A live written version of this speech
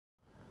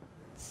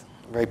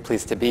I'm very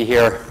pleased to be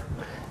here,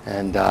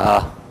 and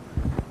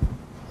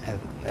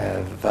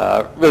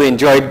have really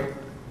enjoyed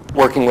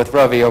working with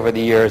Ravi over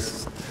the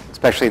years,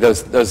 especially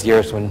those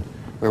years when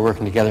we were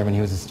working together when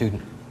he was a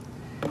student.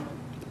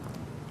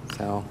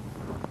 So,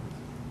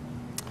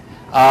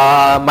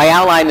 my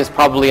outline is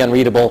probably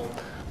unreadable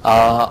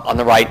on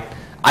the right.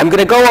 I'm going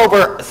to go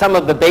over some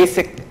of the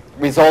basic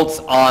results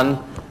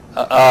on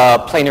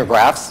planar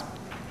graphs,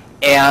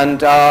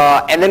 and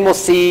then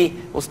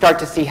we'll start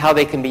to see how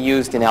they can be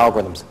used in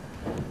algorithms.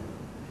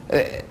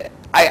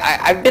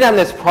 I've been on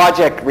this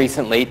project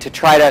recently to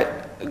try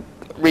to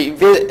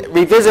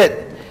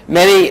revisit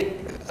many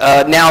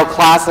now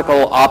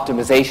classical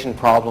optimization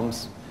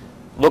problems,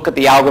 look at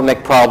the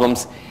algorithmic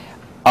problems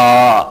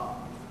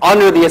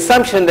under the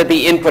assumption that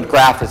the input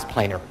graph is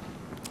planar.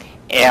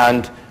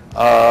 And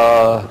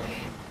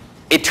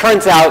it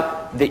turns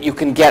out that you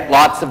can get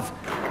lots of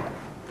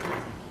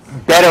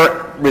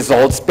better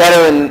results,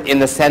 better in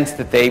the sense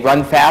that they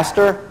run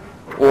faster,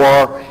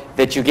 or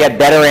that you get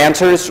better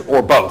answers,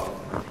 or both.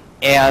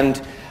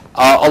 And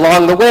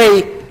along the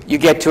way, you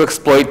get to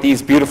exploit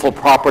these beautiful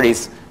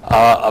properties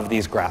of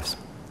these graphs.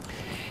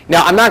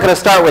 Now, I'm not going to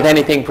start with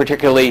anything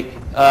particularly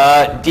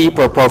deep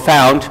or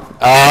profound.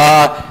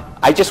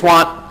 I just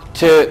want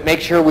to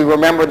make sure we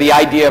remember the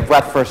idea of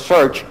breadth-first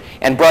search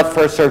and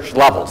breadth-first search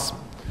levels.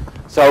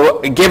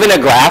 So given a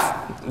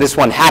graph, this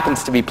one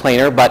happens to be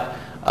planar, but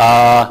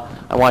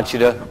I want you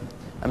to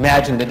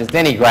imagine that it's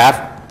any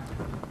graph.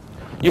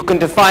 You can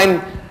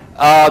define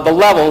the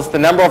levels, the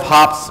number of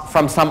hops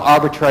from some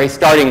arbitrary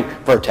starting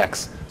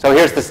vertex. So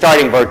here's the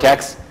starting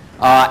vertex,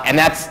 and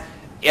that's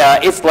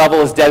its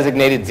level is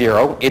designated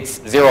 0.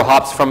 It's 0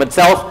 hops from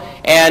itself,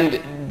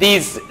 and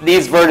these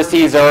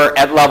vertices are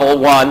at level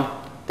 1.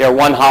 They're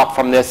 1 hop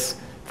from this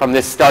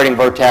starting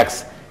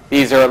vertex.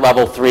 These are at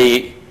level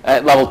 3,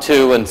 at level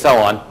 2, and so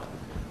on.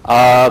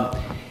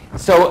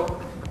 So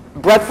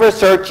breadth-first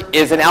search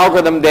is an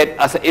algorithm that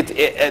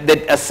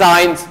that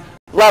assigns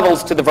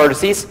levels to the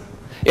vertices.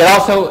 It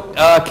also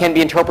can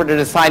be interpreted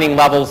as assigning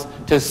levels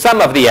to some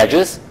of the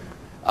edges.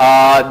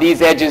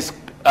 These edges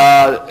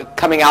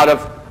coming out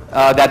of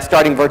that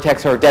starting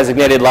vertex are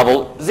designated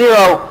level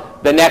 0.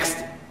 The next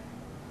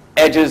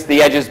edges,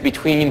 the edges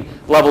between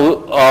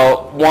level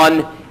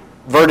 1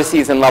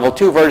 vertices and level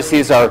 2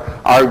 vertices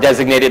are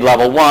designated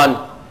level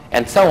 1,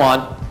 and so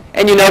on.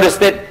 And you notice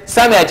that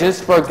some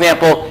edges, for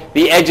example,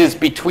 the edges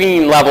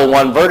between level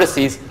 1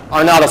 vertices,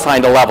 are not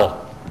assigned a level.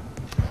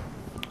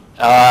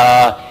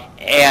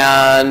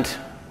 And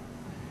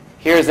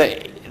here's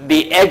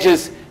the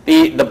edges,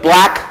 the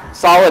black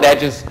solid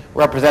edges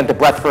represent the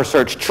breadth-first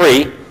search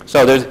tree.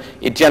 So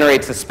it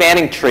generates a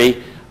spanning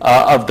tree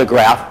of the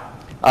graph.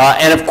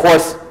 And of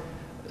course,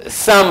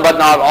 some but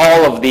not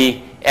all of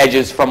the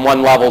edges from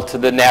one level to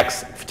the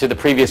next, to the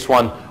previous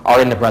one,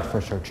 are in the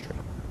breadth-first search tree.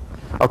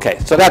 Okay,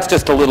 so that's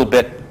just a little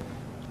bit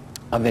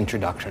of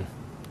introduction.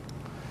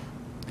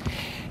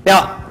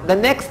 Now, the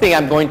next thing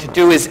I'm going to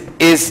do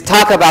is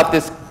talk about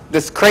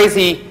this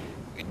crazy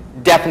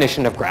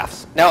definition of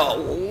graphs.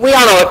 Now, we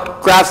all know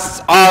what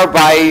graphs are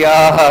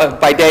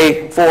by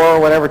day 4,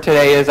 or whatever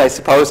today is, I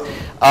suppose.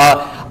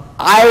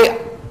 I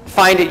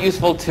find it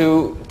useful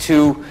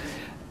to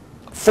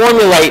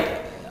formulate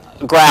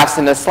graphs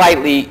in a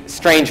slightly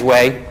strange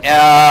way,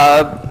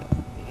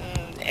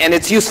 and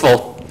it's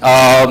useful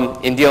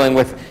in dealing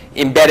with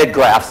embedded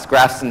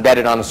graphs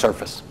embedded on a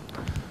surface.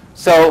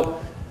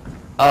 So,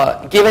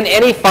 given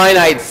any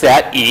finite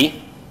set E,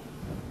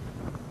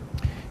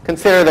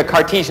 consider the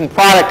Cartesian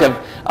product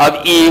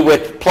of E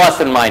with plus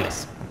and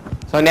minus.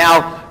 So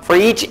now, for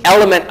each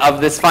element of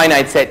this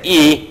finite set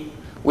E,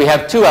 we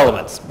have 2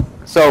 elements.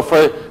 So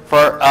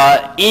for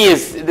E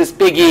this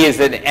big E is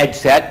an edge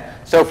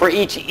set. So for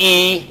each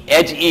E,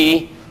 edge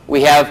E,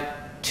 we have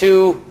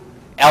 2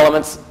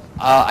 elements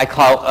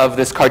of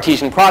this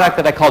Cartesian product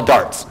that I call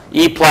darts,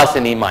 E plus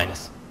and E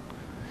minus.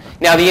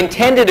 Now, the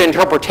intended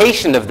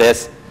interpretation of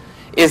this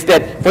is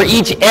that for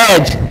each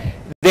edge,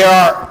 there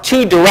are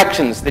 2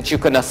 directions that you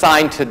can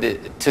assign to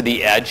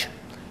the edge,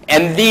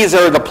 and these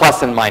are the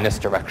plus and minus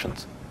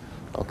directions.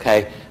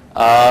 Okay,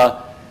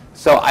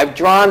 so I've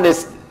drawn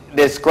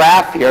this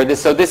graph here.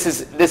 So this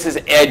is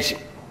edge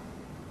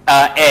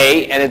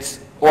A, and it's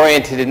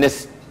oriented in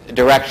this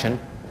direction,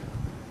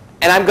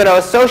 and I'm going to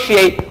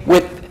associate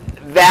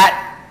with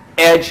that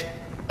edge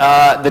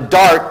the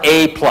dart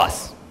A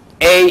plus,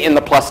 A in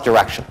the plus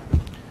direction,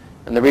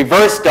 and the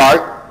reverse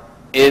dart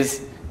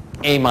is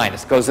A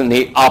minus, goes in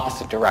the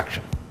opposite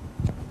direction.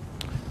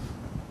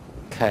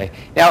 Okay,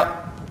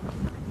 now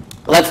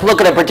let's look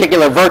at a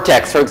particular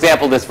vertex, for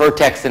example, this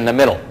vertex in the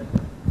middle.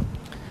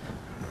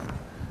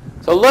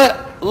 So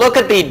look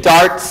at the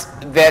darts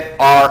that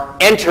are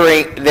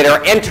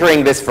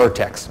entering this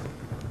vertex.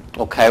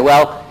 Okay,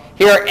 well,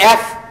 here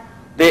F,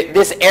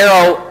 this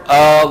arrow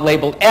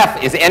labeled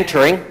F is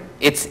entering.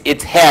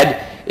 Its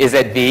head is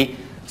at V.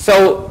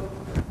 So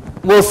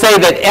we'll say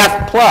that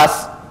F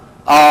plus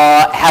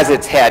has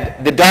its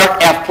head. The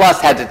dart F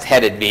plus has its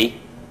head at V.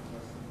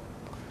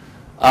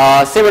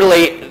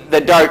 Similarly,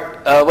 the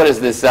dart, what is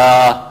this?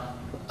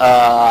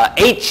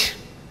 H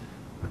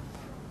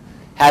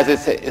has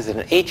its, is it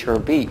an H or a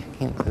B?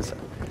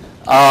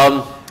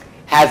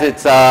 Has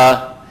its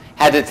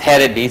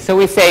head at B. So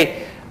we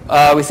say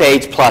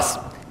H plus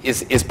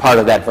is part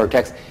of that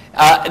vertex.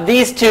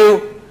 These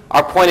two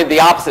are pointed the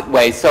opposite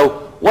way.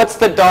 So what's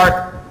the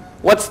dart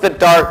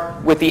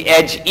with the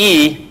edge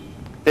E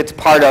that's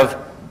part of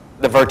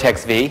the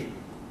vertex V?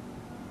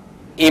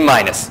 E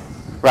minus.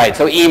 Right,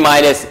 so E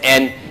minus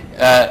and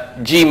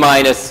G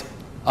minus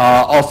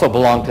also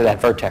belong to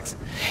that vertex.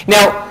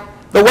 Now,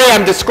 the way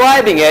I'm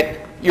describing it,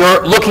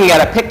 you're looking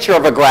at a picture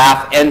of a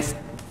graph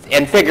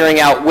and figuring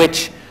out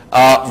which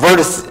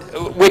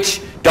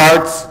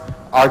darts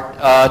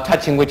are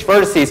touching which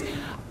vertices.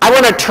 I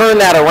want to turn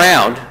that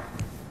around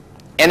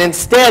and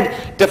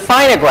instead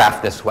define a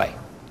graph this way.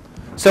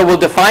 So we'll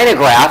define a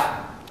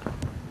graph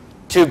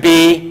to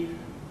be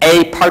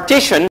a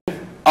partition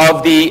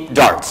of the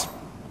darts.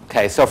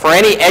 Okay, so for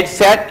any edge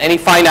set, any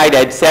finite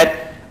edge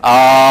set,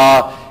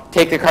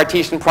 take the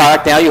Cartesian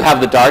product. Now you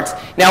have the darts.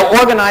 Now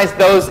organize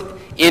those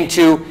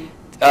into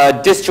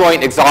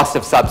disjoint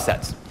exhaustive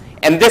subsets.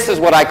 And this is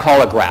what I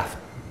call a graph.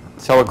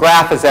 So a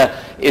graph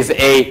is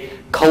a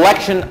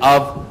collection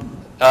of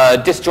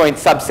disjoint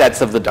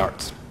subsets of the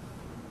darts.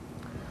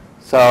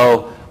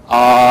 So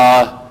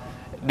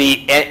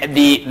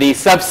the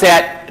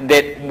subset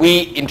that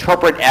we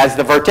interpret as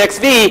the vertex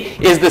V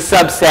is the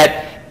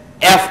subset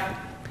F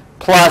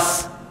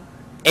plus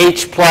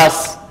H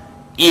plus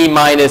E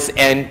minus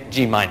and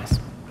G minus.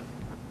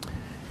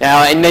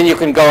 Now, and then you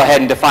can go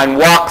ahead and define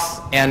walks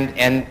and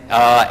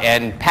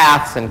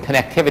paths and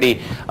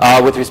connectivity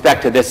with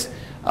respect to this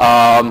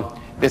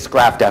this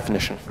graph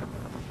definition.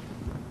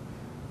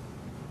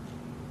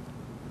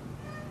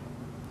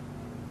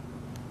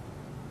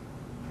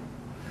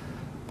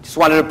 Just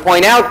wanted to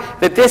point out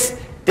that this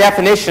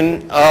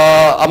definition,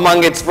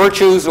 among its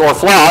virtues or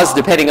flaws,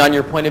 depending on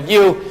your point of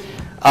view,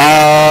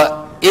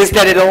 is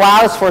that it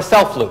allows for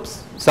self-loops.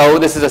 So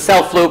this is a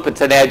self-loop. It's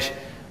an edge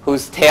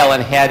whose tail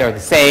and head are the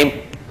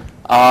same.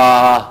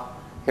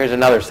 Here's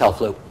another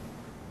self-loop.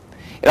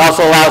 It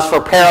also allows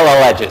for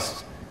parallel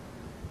edges,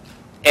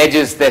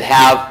 edges that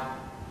have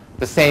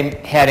the same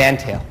head and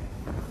tail.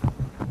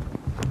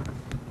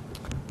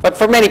 But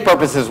for many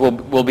purposes,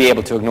 we'll be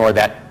able to ignore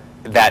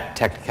that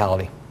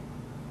technicality.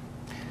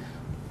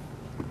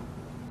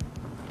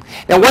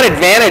 Now, one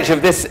advantage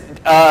of this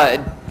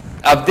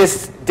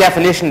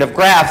definition of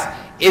graphs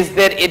is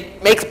that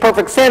it makes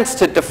perfect sense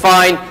to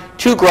define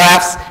two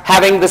graphs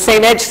having the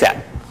same edge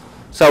set.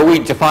 So we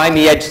define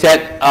the edge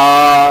set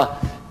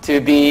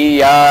to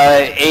be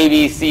A,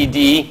 B, C,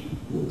 D.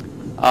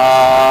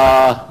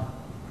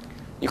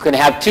 You can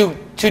have two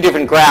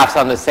different graphs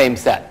on the same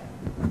set.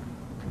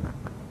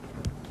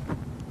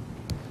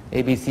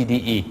 A, B, C, D,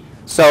 E.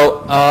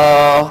 So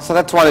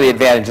that's one of the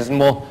advantages, and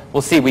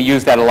we'll see we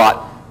use that a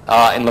lot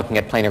in looking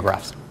at planar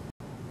graphs.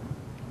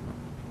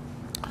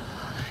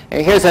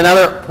 And here's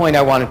another point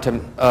I wanted to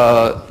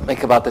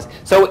make about this.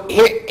 So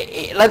here,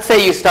 let's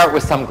say you start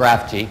with some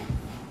graph G.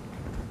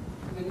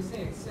 When you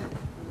say extent, in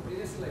the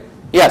previous slide,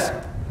 yes.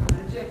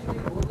 aren't you actually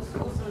both the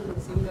source and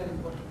the sink are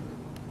important?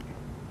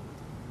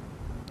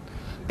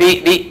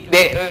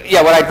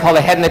 Yeah, what I'd call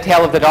the head and the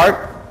tail of the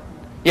dart.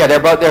 Yeah,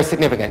 they're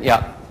significant.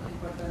 Yeah.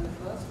 But in the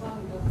first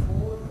one, the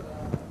four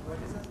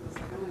vertices, the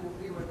second one, and the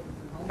three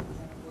vertices, how both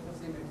the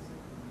same edges?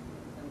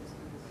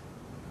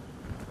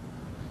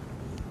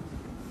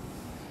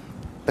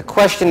 The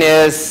question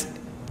is,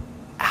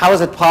 how is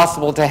it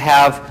possible to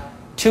have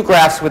two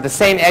graphs with the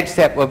same edge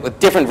set with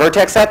different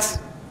vertex sets?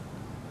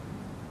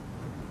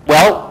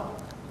 Well,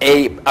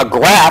 a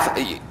graph,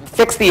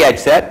 fix the edge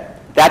set,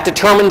 that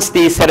determines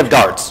the set of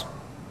darts.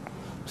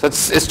 So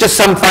it's just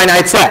some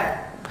finite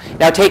set.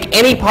 Now take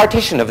any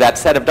partition of that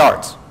set of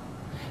darts.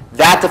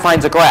 That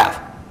defines a graph.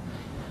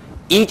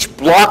 Each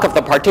block of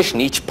the partition,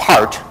 each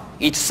part,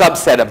 each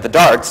subset of the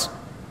darts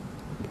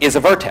is a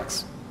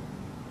vertex.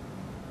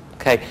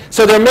 Okay,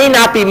 so there may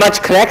not be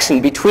much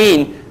connection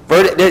between,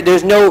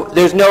 there's no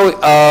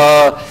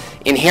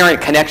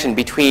inherent connection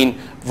between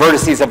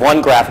vertices of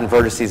one graph and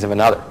vertices of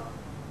another.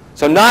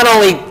 So not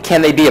only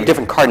can they be of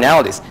different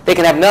cardinalities, they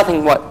can have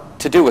nothing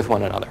to do with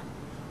one another.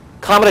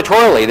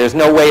 Combinatorially, there's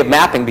no way of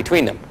mapping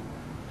between them.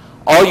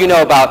 All you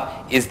know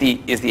about is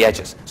the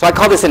edges. So I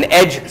call this an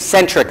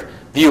edge-centric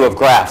view of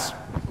graphs. So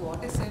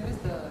what is same as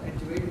the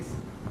edge weights?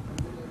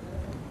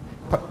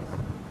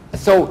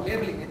 So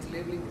Labeling, it's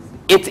labeling.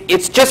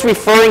 it's just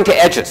referring to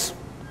edges.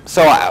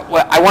 So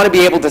I want to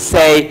be able to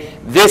say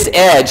this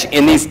edge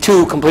in these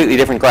two completely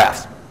different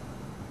graphs.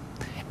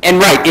 And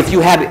right, if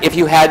you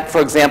had,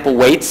 for example,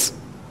 weights,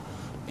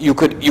 you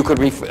could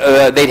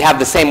they'd have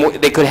the same.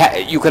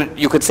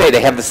 You could say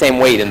they have the same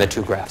weight in the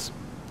two graphs,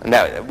 and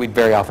that we'd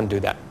very often do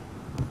that.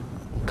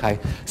 Okay,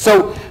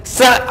 so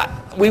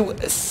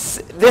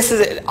this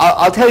is.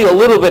 I'll tell you a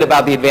little bit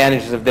about the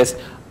advantages of this.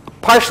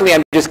 Partially,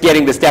 I'm just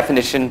getting this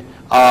definition,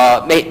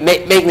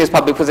 making this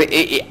public because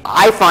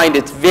I find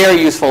it's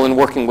very useful in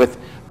working with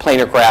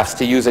planar graphs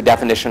to use a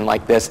definition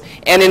like this,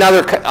 and in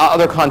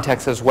other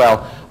contexts as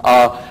well.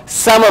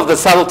 some of the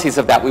subtleties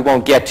of that we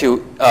won't get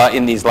to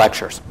in these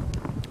lectures.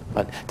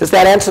 But does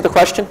that answer the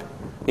question?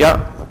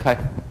 Yeah? Okay.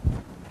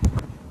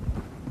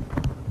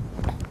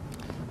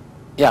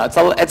 Yeah,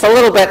 it's a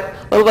little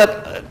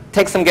bit,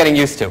 takes some getting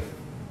used to.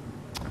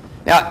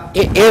 Now,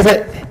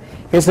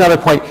 here's another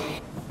point.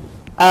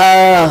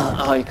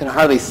 Oh, you can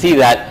hardly see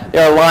that.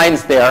 There are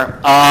lines there.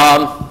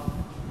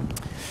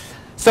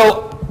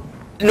 So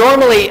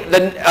normally,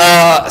 the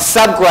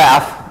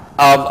subgraph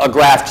of a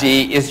graph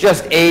G is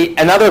just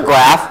another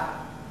graph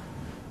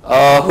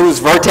whose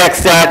vertex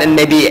set and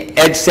maybe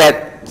edge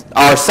set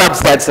are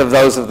subsets of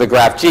those of the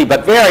graph G.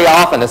 But very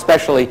often,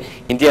 especially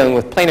in dealing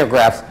with planar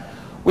graphs,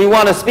 we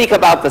want to speak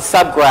about the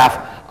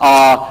subgraph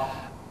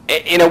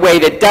in a way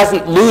that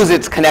doesn't lose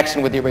its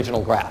connection with the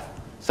original graph.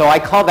 So I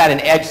call that an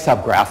edge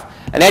subgraph.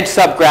 An edge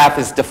subgraph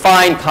is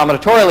defined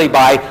combinatorially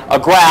by a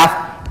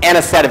graph and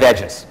a set of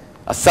edges,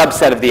 a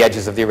subset of the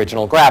edges of the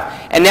original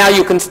graph. And now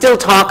you can still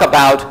talk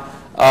about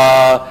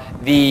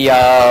the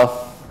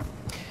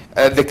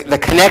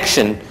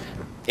connection,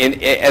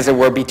 as it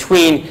were,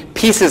 between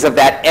pieces of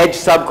that edge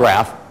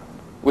subgraph,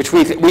 which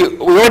we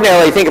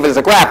ordinarily think of as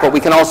a graph, but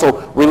we can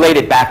also relate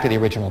it back to the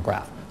original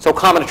graph. So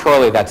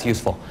combinatorially, that's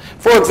useful.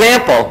 For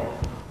example,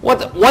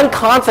 one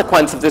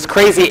consequence of this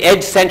crazy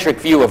edge-centric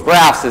view of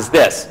graphs is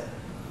this.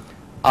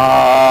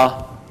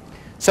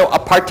 So a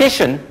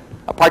partition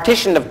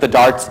of the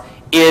darts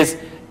is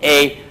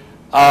a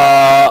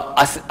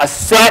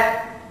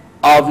set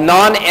of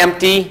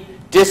non-empty,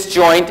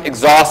 disjoint,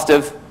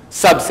 exhaustive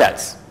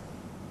subsets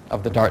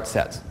of the dart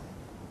sets.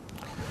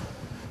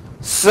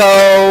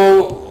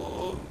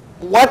 So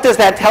what does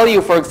that tell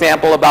you, for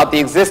example, about the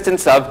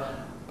existence of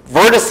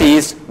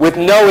vertices with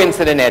no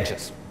incident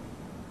edges?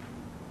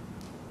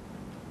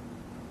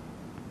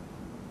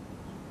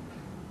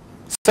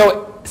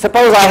 So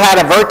suppose I had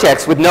a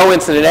vertex with no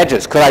incident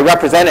edges. Could I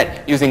represent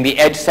it using the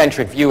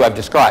edge-centric view I've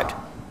described?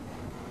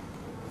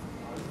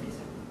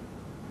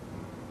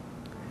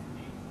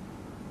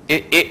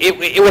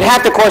 It would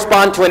have to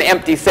correspond to an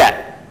empty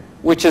set,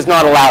 which is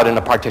not allowed in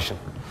a partition.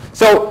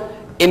 So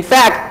in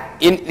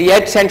fact, in the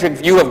edge-centric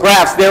view of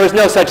graphs, there is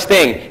no such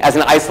thing as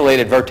an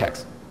isolated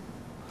vertex.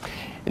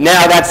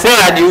 Now, that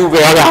said, you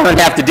very often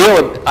have to deal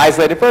with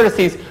isolated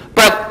vertices,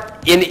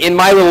 but in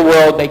my little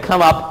world, they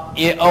come up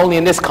only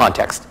in this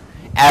context,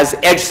 as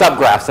edge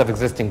subgraphs of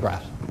existing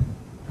graphs.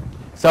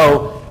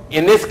 So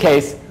in this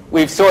case,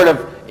 we've sort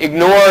of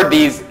ignored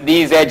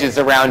these edges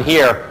around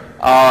here,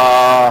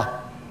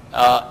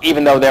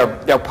 even though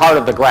they're part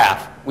of the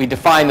graph. We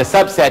define the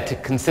subset to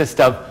consist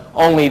of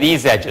only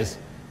these edges.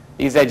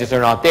 These edges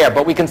are not there,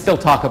 but we can still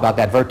talk about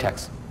that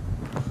vertex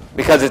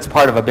because it's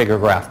part of a bigger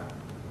graph.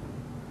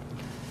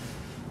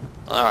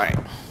 All right.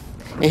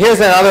 And here's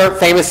another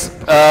famous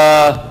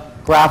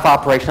graph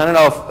operation. I don't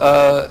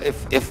know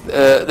if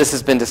this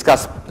has been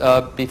discussed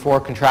before,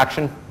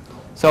 contraction.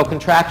 So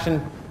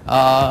contraction,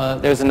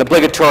 there's an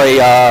obligatory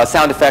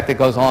sound effect that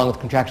goes along with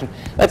contraction.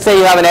 Let's say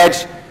you have an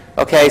edge,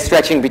 okay,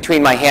 stretching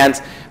between my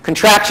hands.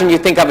 Contraction you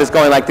think of as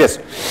going like this.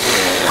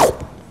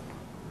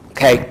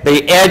 Okay,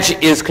 the edge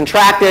is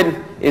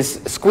contracted, is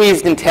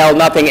squeezed until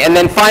nothing, and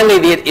then finally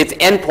its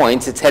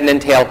endpoints, its head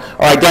and tail,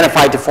 are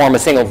identified to form a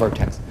single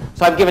vertex.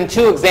 So I've given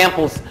two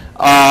examples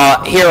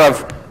here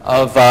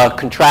of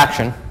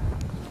contraction.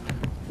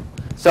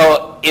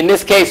 So in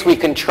this case, we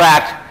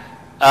contract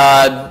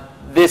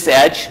this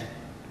edge.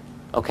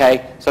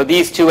 Okay, so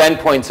these two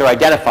endpoints are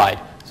identified.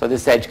 So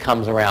this edge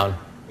comes around,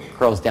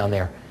 curls down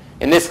there.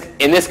 In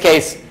this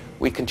case,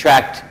 we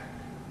contract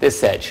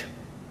this edge.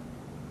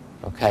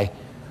 Okay.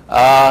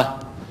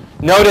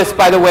 Notice,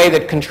 by the way,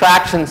 that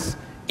contractions,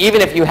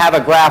 even if you have a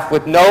graph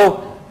with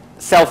no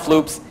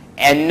self-loops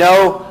and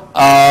no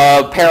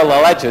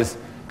parallel edges,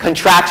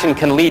 contraction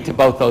can lead to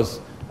both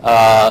those.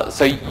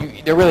 So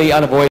they're really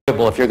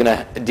unavoidable if you're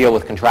going to deal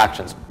with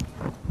contractions.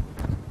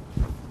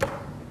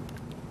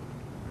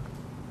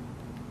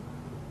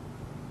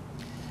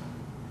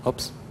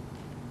 Oops.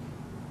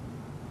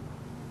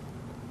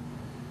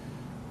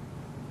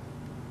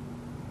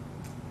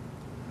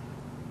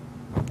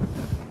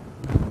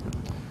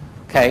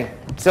 Okay,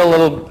 still a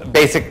little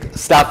basic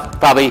stuff,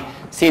 probably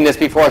seen this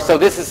before. So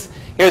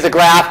here's a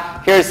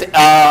graph. Here's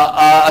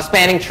a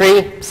spanning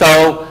tree.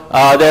 So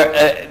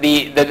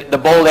the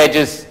bold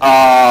edges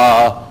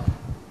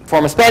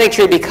form a spanning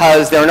tree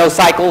because there are no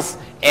cycles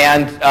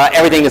and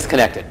everything is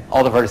connected.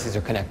 All the vertices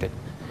are connected.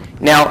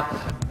 Now,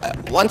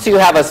 once you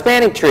have a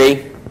spanning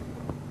tree,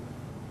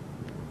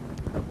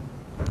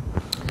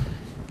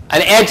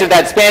 an edge of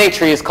that spanning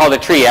tree is called a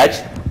tree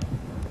edge.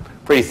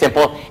 Pretty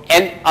simple.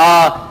 And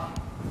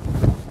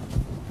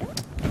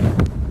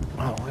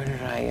where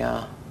did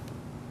I?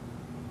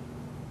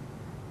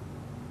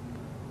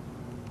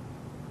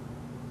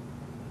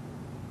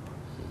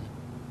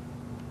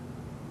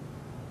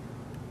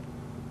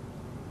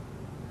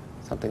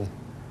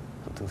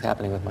 Something's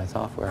happening with my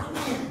software.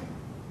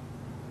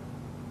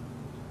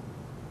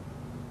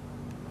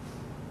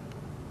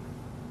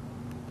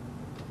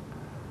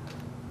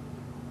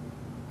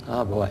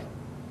 Oh boy.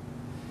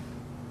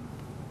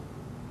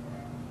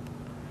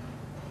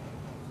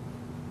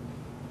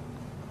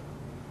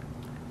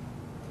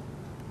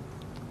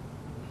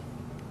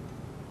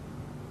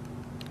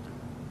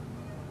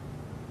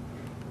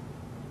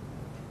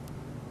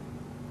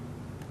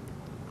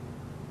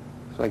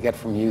 what I get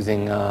from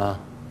using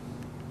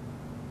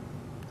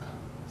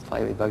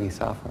slightly buggy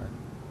software.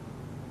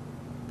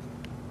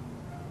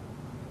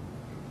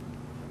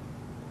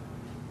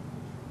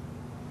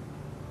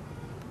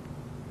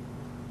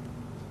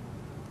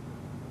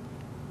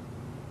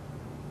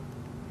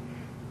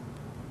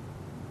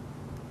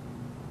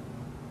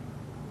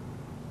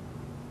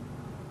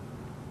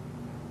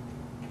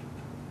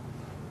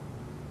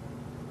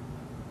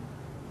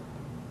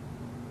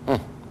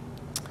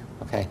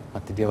 Okay, I'll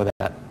have to deal with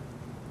that.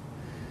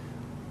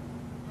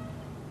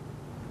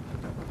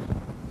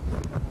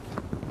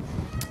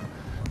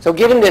 So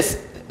given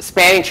this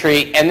spanning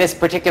tree and this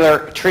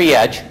particular tree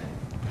edge,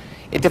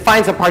 it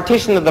defines a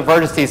partition of the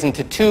vertices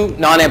into two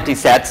non-empty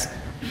sets,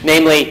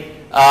 namely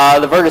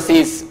the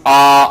vertices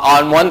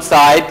on one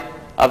side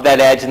of that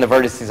edge and the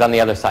vertices on the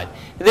other side.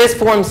 This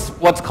forms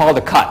what's called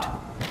a cut.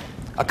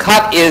 A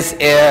cut is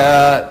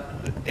the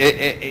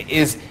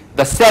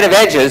set of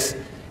edges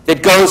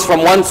that goes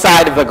from one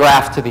side of the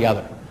graph to the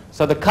other.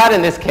 So the cut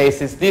in this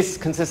case is this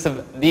consists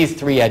of these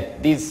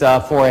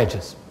four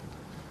edges.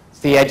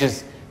 It's the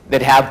edges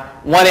that have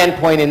one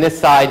endpoint in this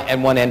side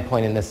and one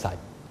endpoint in this side.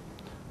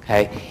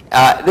 Okay,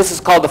 this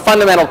is called the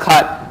fundamental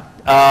cut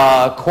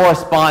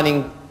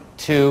corresponding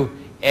to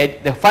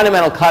the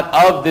fundamental cut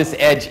of this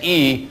edge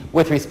E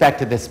with respect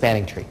to this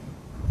spanning tree.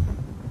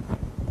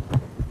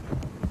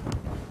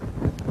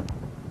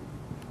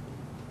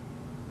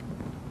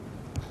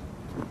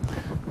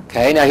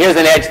 Okay, now here's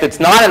an edge that's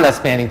not in the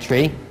spanning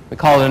tree. We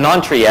call it a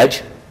non-tree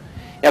edge.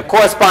 Now,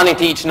 corresponding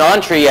to each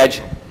non-tree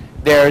edge,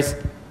 there's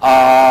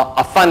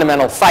a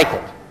fundamental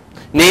cycle.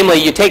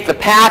 Namely, you take the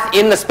path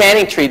in the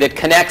spanning tree that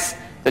connects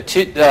the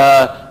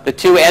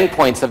two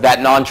endpoints of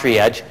that non-tree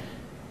edge,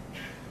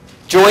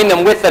 join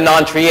them with the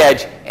non-tree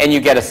edge, and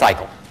you get a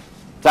cycle.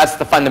 That's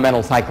the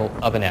fundamental cycle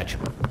of an edge.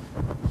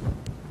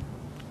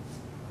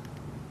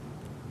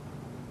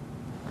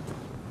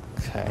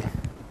 Okay.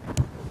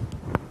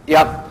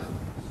 Yep.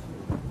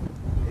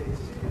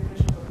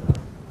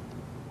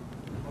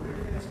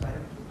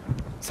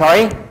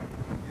 Sorry?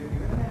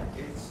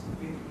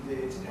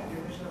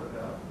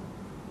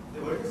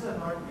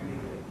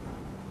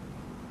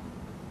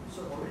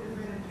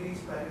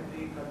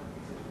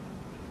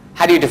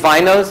 How do you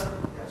define those? Yeah,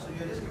 so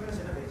you're just given a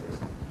set of edges.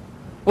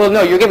 Well,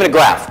 no, you're given a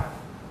graph.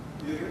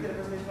 You're given the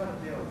representation of a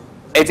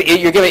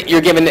layout.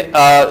 You're given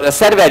a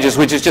set of edges,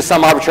 which is just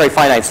some arbitrary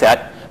finite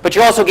set, but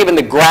you're also given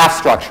the graph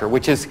structure,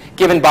 which is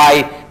given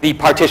by the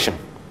partition.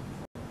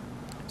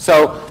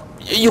 So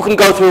you can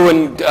go through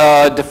and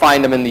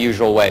define them in the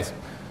usual ways.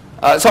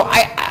 By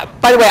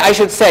the way, I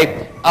should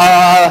say,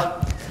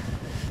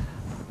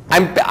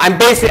 I'm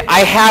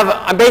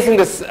basing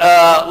this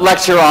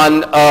lecture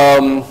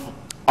on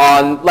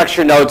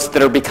lecture notes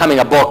that are becoming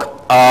a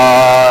book.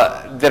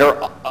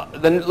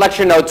 The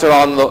lecture notes are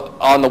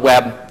on the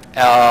web,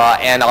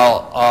 and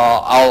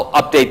I'll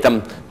update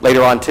them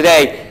later on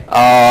today.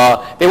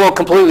 They won't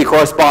completely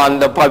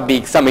correspond. There'll probably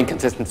be some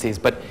inconsistencies,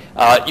 but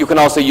you can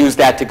also use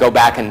that to go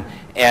back and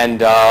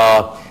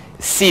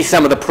see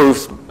some of the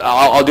proofs.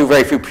 I'll do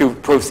very few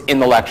proofs in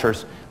the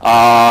lectures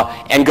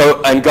and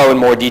go in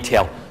more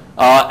detail.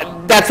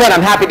 That said,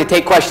 I'm happy to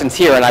take questions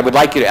here, and I would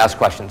like you to ask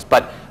questions.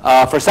 But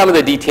for some of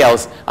the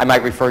details, I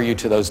might refer you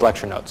to those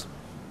lecture notes.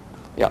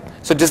 Yeah.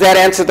 So does that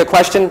answer the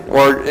question?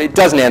 Or it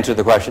doesn't answer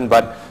the question,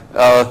 but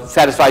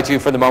satisfies you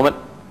for the moment?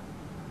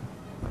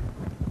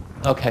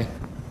 Okay.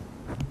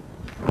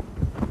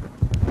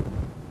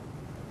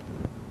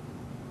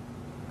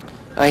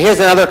 Here's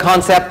another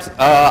concept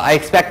I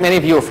expect many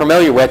of you are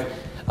familiar with.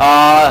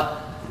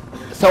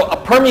 So a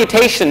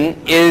permutation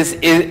is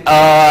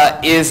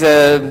it's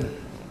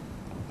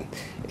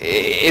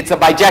a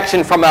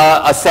bijection from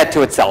a set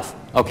to itself.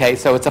 Okay,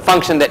 so it's a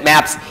function that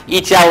maps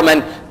each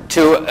element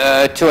to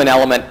an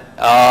element.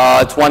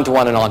 It's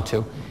one-to-one and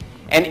onto.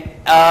 And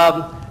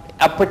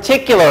a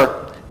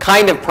particular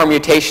kind of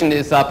permutation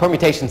is a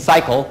permutation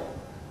cycle.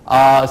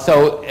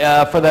 So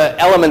for the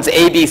elements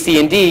A, B, C,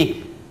 and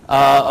D,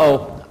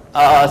 so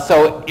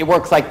it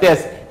works like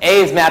this.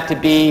 A is mapped to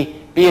B,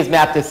 B is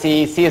mapped to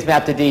C, C is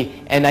mapped to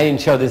D, and I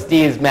didn't show this,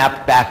 D is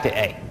mapped back to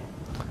A.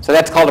 So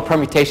that's called a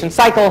permutation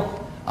cycle.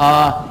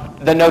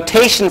 The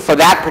notation for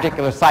that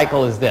particular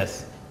cycle is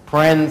this.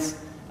 Parens,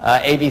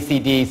 A, B, C,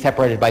 D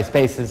separated by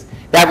spaces.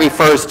 That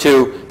refers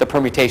to the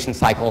permutation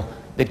cycle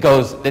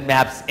that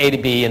maps A to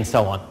B and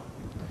so on.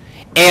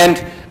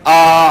 And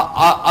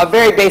a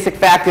very basic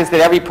fact is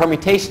that every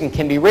permutation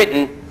can be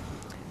written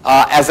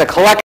as a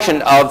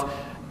collection of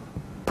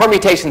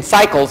permutation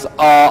cycles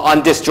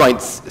on disjoint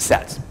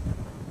sets.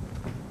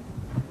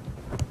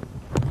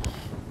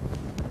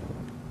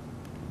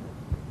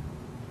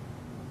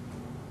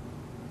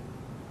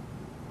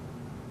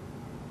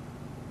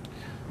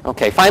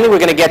 Okay, finally we're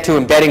going to get to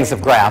embeddings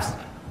of graphs.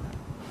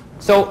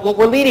 So what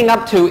we're leading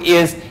up to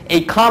is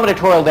a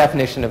combinatorial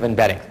definition of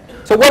embedding.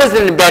 So what is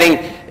an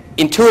embedding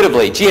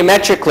intuitively,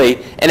 geometrically?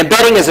 An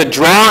embedding is a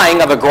drawing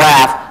of a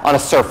graph on a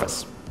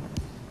surface.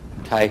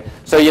 Okay,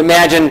 so you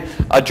imagine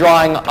a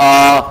drawing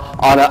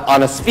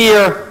on a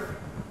sphere,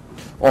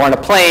 or on a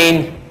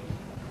plane,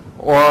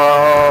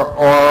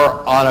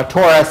 or on a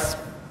torus,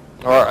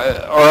 or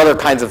other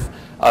kinds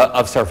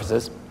of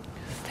surfaces.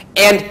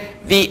 And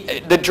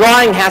the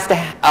drawing has to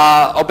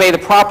obey the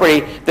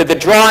property that the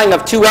drawing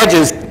of two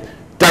edges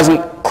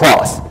doesn't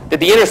cross, that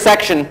the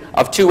intersection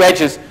of two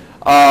edges,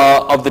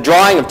 of the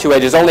drawing of two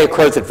edges, only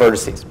occurs at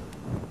vertices.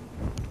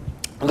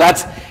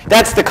 That's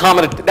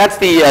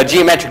the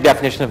geometric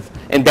definition of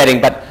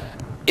embedding, but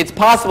it's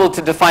possible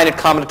to define it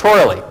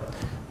combinatorially.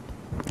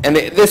 And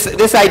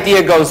this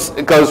idea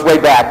goes way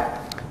back.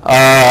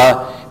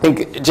 I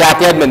think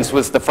Jack Edmonds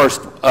was the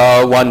first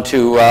one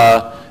to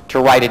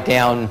write it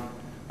down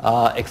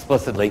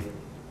explicitly.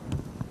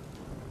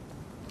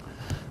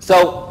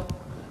 So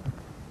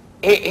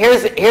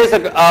here's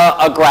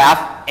a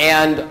graph,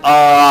 and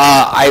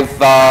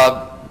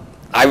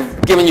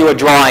I've given you a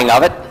drawing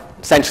of it,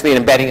 essentially an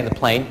embedding in the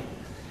plane.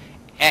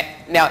 And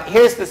now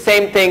here's the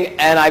same thing,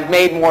 and I've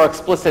made more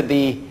explicit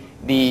the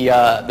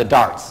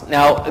darts.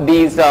 Now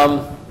these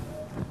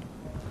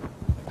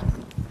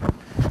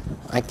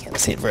I can't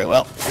see it very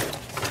well.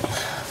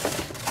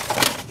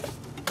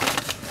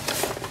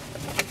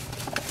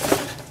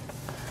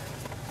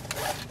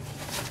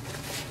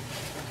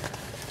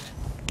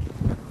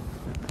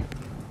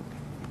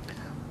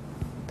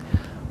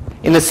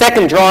 In the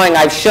second drawing,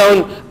 I've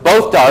shown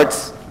both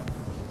darts,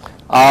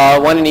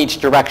 one in each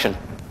direction.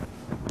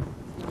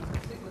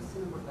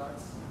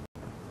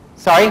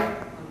 Sorry?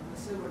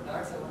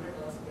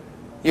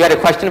 You had a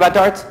question about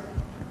darts?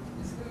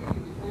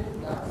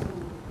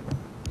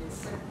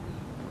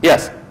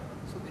 Yes.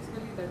 So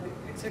basically that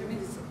except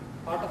means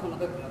part of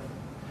another graph.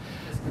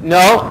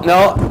 No.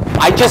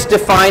 I just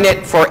define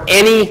it for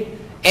any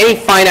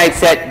finite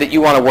set that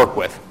you want to work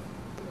with.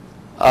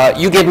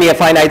 You give me a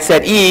finite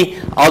set E,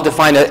 I'll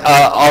define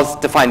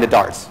the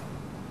darts. So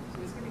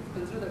basically if you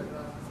consider the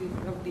graph, see if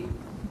you have T.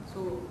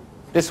 So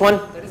This one?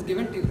 that is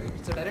given to you, right?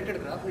 It's a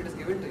directed graph, it is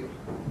given to you.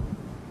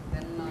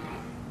 Then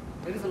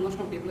there is a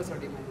notion of T plus or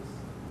T minus.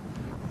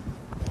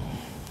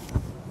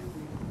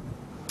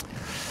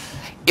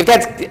 If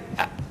that's,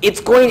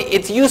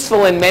 it's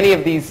useful in many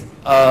of these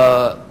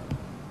well,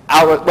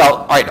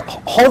 all right,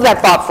 hold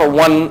that thought for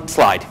one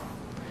slide.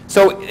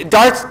 So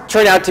darts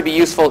turn out to be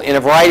useful in a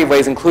variety of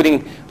ways,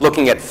 including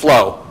looking at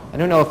flow. I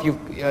don't know if you've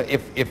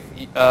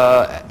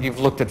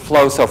looked at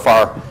flow so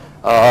far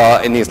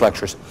in these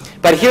lectures.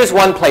 But here's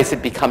one place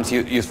it becomes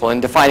useful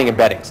in defining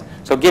embeddings.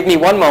 So give me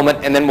one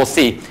moment, and then we'll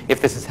see if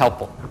this is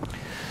helpful.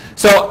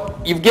 So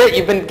you've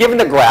been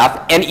given a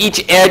graph, and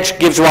each edge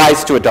gives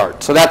rise to a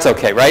dart. So that's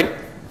okay, right? So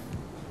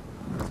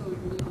you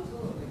will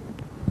also, like,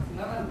 if you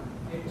have an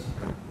edge, it's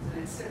an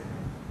edge set,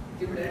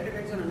 give a directed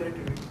edge and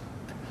undirected edge.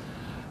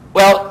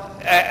 Well,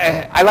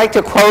 I like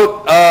to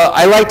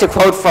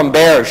quote from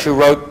Baerge, who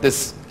wrote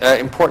this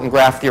important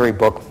graph theory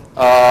book.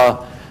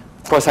 Of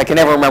course, I can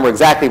never remember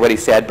exactly what he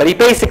said, but he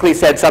basically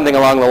said something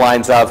along the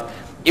lines of,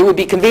 it would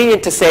be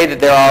convenient to say that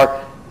there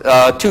are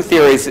two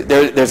theories.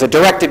 There's a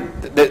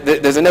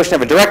notion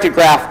of a directed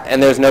graph,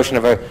 and there's a notion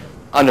of an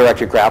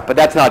undirected graph, but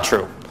that's not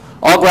true.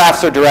 All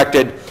graphs are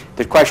directed.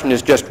 The question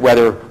is just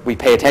whether we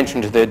pay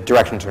attention to the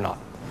directions or not.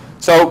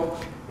 So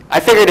I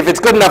figured if it's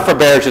good enough for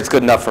Baerge, it's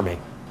good enough for me.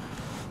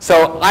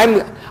 So I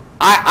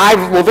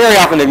will very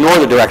often ignore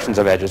the directions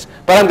of edges,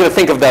 but I'm going to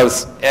think of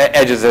those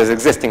edges as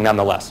existing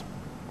nonetheless.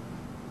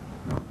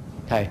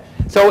 Okay.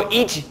 So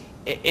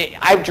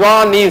I've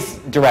drawn these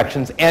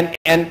directions, and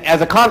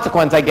as a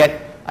consequence, I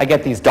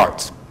get these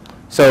darts.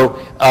 So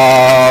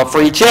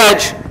for each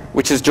edge,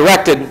 which is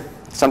directed,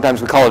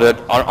 sometimes we call it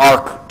an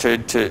arc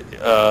to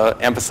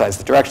emphasize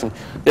the direction.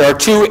 There are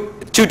two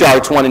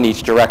darts, one in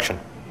each direction.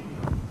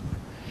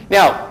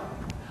 Now,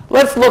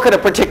 let's look at a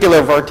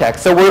particular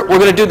vertex. So we're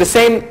going to do the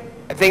same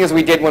thing as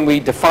we did when we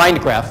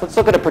defined graphs. Let's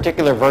look at a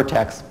particular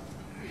vertex.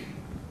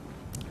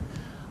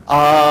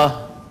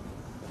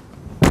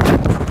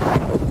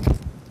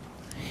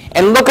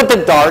 And look at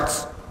the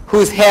darts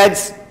whose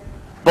heads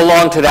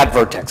belong to that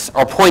vertex,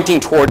 or pointing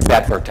towards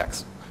that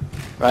vertex,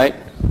 right?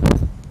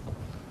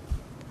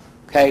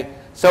 Okay,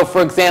 so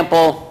for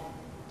example,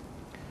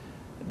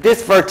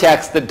 this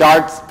vertex, the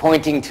darts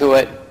pointing to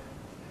it,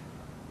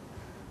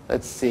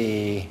 let's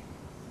see,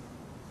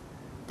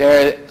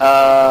 there,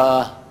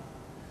 I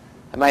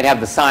might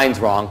have the signs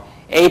wrong,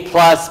 A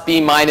plus,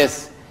 B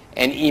minus,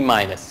 and E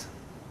minus.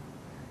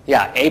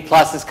 Yeah, A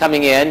plus is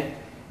coming in.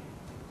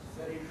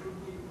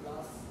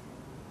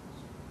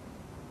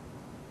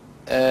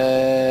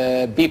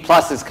 B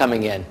plus is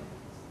coming in,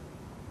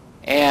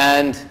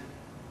 and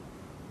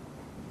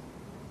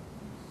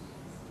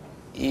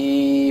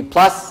E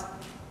plus, I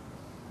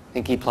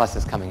think E plus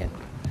is coming in.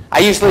 I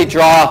usually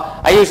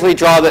draw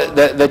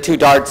the two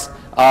darts.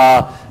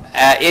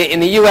 In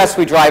the U.S.,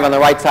 we drive on the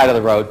right side of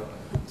the road,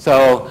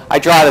 so I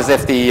draw it as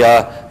if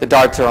the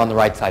darts are on the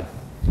right side.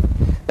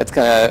 That's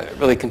going to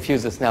really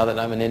confuse us now that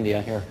I'm in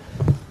India here.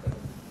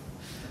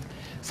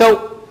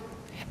 So,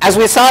 as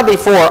we saw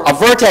before, a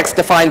vertex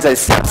defines a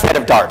subset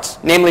of darts,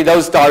 namely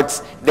those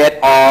darts that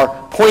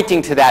are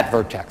pointing to that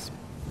vertex.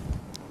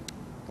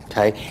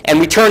 Okay? And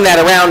we turned that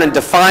around and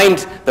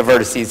defined the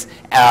vertices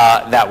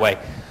that way.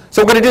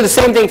 So we're going to do the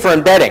same thing for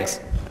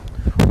embeddings.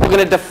 We're going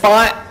to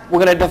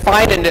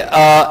define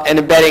an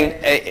embedding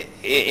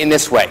in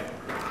this way.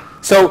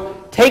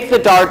 So take the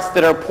darts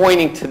that are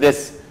pointing to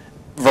this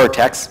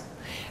vertex.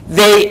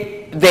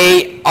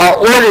 They are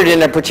ordered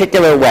in a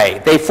particular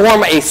way. They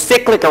form a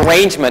cyclic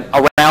arrangement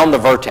around the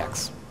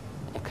vertex.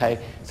 Okay?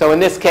 So in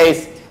this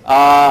case,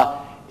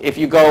 if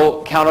you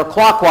go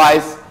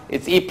counterclockwise,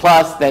 it's E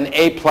plus, then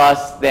A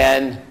plus,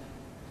 then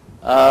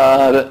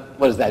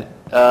what is that?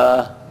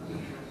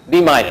 B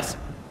minus.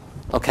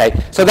 Okay?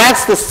 So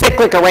that's the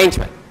cyclic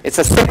arrangement. It's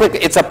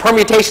a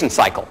permutation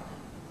cycle.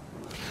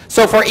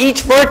 So for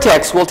each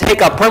vertex, we'll take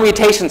a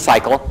permutation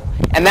cycle,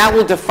 and that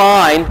will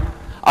define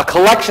a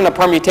collection of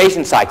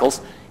permutation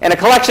cycles. And a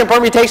collection of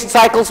permutation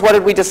cycles, what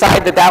did we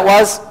decide that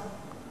was?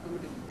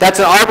 That's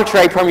an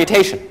arbitrary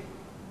permutation.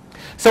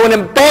 So an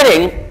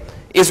embedding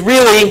is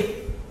really,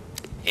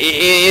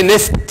 in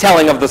this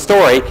telling of the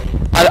story,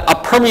 a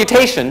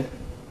permutation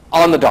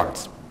on the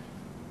darts.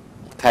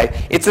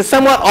 Okay? It's a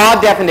somewhat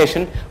odd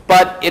definition,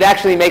 but it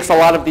actually makes a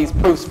lot of these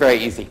proofs very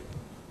easy.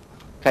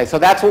 Okay, so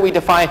that's what we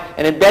define.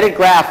 An embedded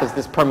graph is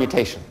this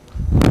permutation.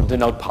 We'll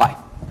denote pi.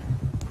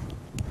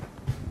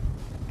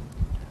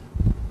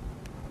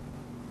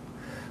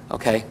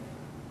 Okay.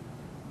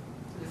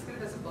 So basically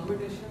there's a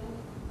permutation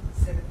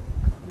set.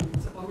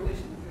 It's a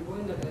permutation. If you go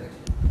in that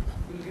direction,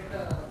 you'll get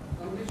a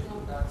permutation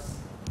of darts.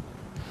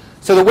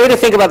 So the way to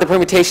think about the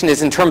permutation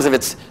is in terms of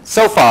its,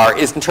 so far,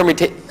 is in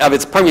terms of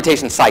its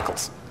permutation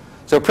cycles.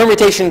 So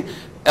permutation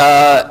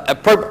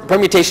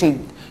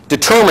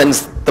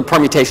determines the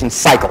permutation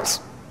cycles.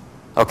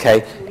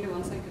 Okay? Only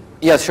one cycle.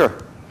 Yeah, sure.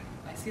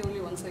 I see only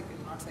one cycle,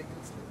 not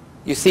cycles.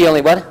 You see only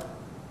what?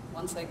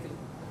 One cycle.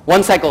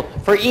 One cycle.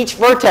 For each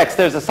vertex,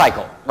 there's a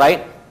cycle,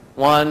 right?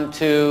 1,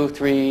 2,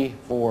 3,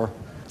 4.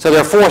 So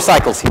there are 4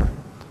 cycles here.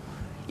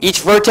 Each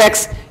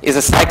vertex is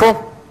a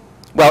cycle.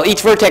 Well, for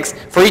each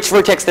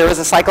vertex, there is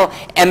a cycle.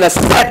 And the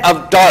set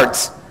of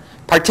darts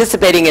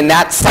participating in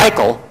that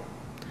cycle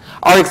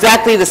are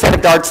exactly the set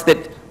of darts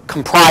that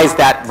comprise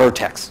that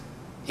vertex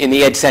in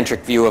the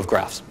edge-centric view of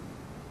graphs.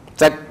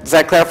 Does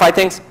that clarify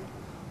things?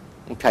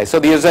 Okay, so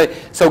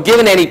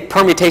given any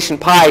permutation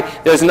pi,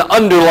 there's an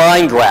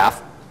underlying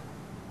graph,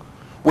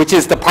 which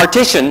is the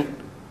partition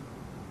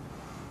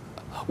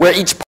where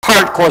each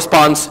part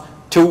corresponds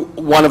to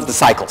one of the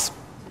cycles.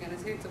 Can I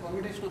say it's a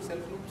permutation of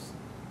self-loops?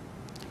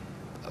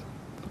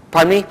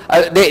 Pardon me?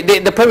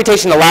 The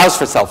permutation allows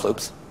for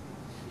self-loops.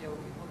 Yeah, okay.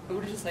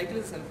 Permutation cycle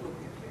is self-loop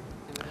here,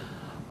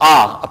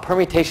 right? A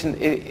permutation,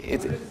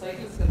 it's... Permutation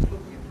cycle is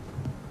self-loop here.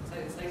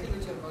 Cycle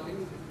which you're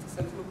calling, it's a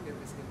self-loop here,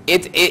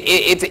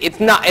 basically.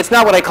 It's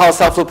not what I call a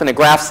self-loop in a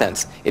graph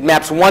sense. It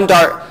maps one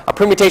dart, a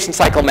permutation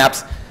cycle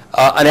maps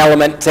an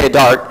element, say a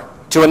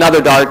dart, to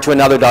another dart,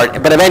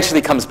 but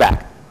eventually comes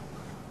back.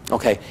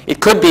 Okay, it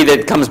could be that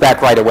it comes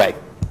back right away.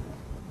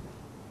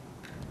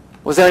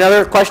 Was there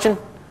another question?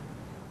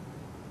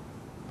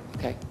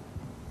 Okay.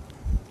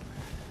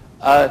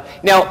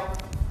 Now,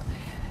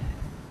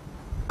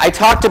 I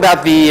talked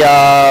about the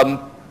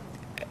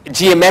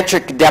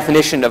geometric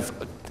definition of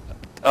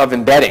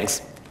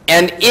embeddings.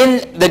 And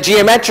in the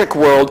geometric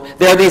world,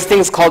 there are these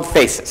things called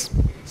faces.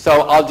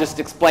 So I'll just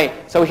explain.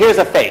 So here's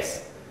a face.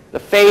 The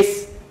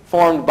face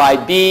formed by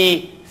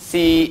B,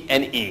 C,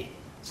 and E.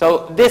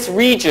 So this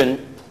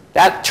region,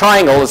 that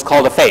triangle, is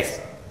called a face.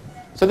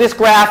 So this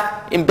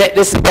graph,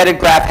 this embedded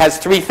graph, has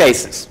 3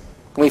 faces.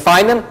 Can we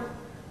find them?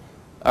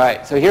 All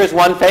right, so here's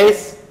one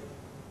face.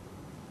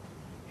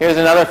 Here's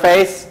another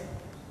face.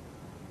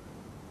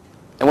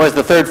 And where's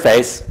the third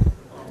face?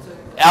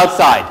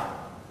 Outside.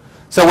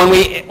 So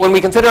when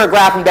we consider a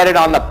graph embedded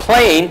on the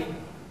plane,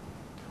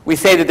 we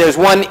say that there's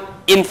one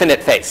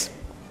infinite face.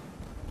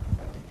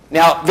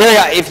 Now,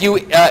 if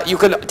you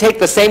could take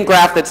the same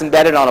graph that's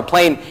embedded on a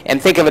plane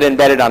and think of it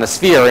embedded on a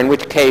sphere, in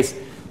which case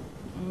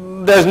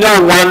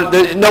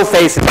no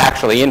face is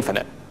actually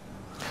infinite.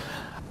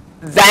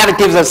 That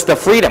gives us the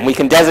freedom. We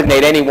can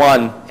designate any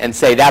one and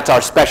say that's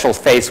our special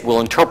face. We'll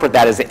interpret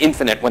that as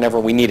infinite whenever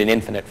we need an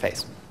infinite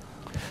face.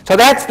 So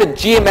that's the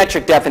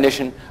geometric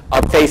definition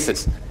of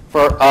faces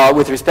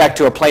with respect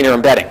to a planar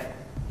embedding.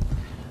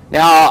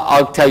 Now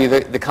I'll tell you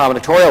the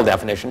combinatorial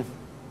definition.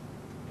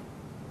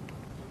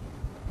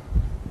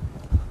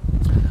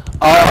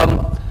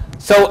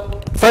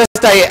 So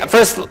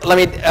first let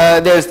me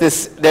there's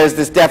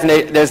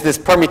this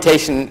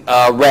permutation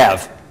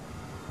rev.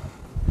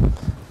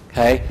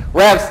 Okay,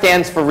 rev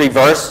stands for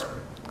reverse.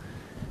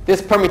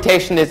 This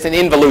permutation is an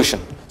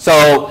involution.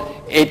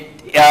 So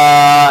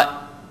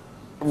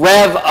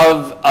rev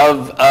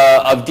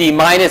of d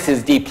minus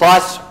is d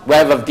plus.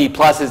 Rev of d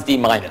plus is d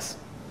minus.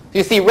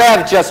 You see,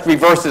 rev just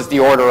reverses the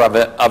order of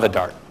a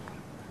dart,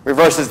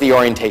 reverses the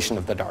orientation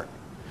of the dart.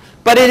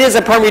 But it is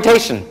a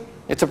permutation.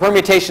 It's a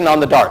permutation on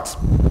the darts.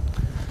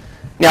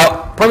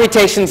 Now,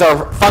 permutations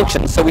are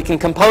functions, so we can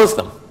compose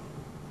them.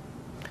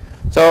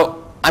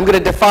 So I'm going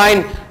to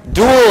define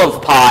dual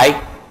of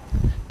pi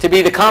to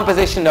be the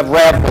composition of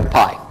rev with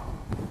pi.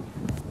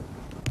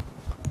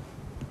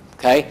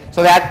 Okay?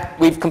 So that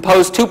we've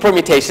composed 2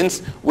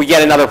 permutations, we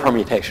get another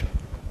permutation.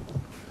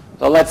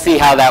 So let's see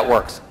how that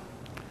works.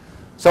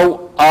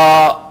 So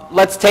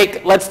let's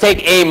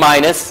take A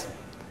minus.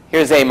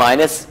 Here's A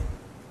minus.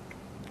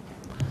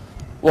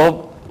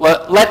 Well,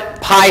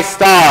 let pi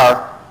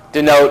star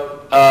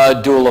denote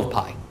dual of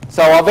pi.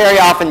 So I'll very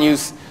often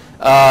use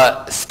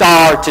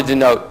star to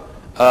denote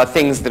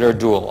things that are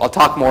dual. I'll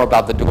talk more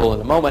about the dual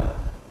in a moment.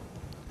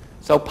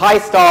 So pi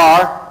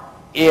star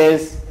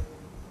is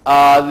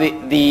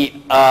the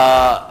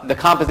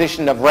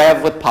composition of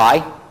rev with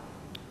pi.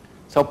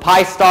 So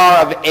pi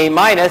star of A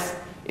minus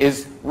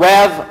is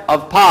rev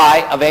of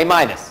pi of A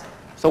minus.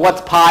 So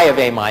what's pi of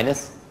A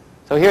minus?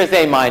 So here's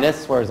A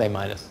minus. Where's A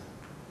minus?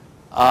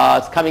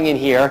 It's coming in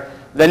here.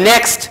 The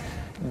next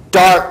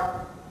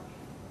dart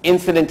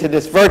incident to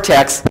this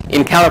vertex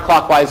in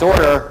counterclockwise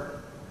order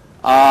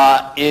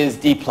is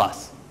d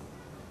plus.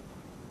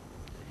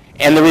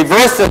 And the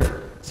reverse of,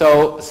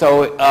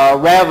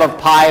 rev of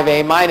pi of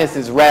A minus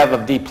is rev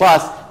of d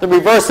plus. The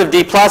reverse of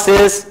d plus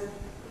is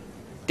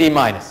d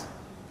minus.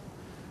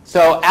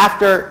 So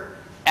after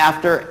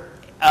A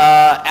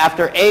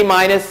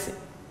minus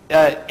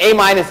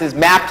is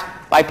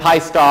mapped by pi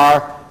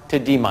star to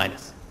d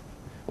minus.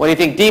 What do you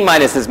think d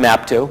minus is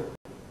mapped to?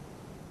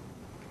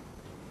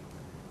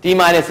 D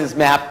minus is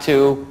mapped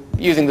to,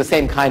 using the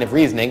same kind of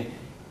reasoning,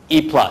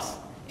 E plus.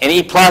 And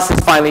E plus is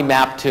finally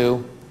mapped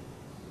to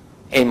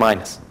A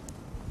minus.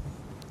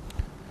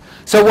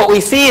 So what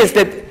we see is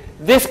that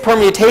this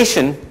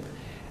permutation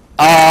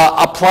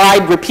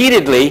applied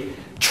repeatedly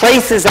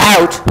traces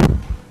out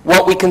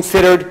what we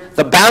considered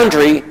the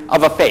boundary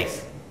of a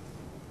face.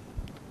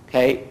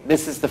 Okay,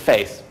 this is the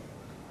face.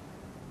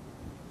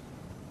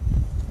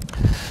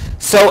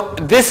 So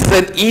this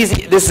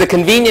is a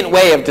convenient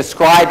way of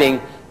describing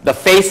the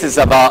faces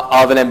of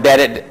an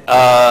embedded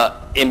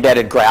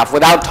graph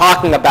without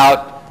talking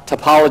about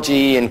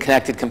topology and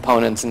connected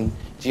components and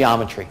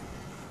geometry.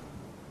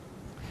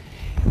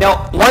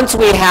 Now, once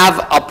we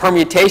have a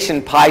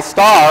permutation pi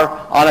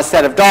star on a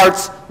set of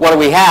darts, what do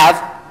we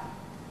have?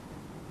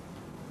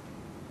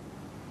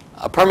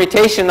 A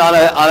permutation on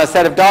a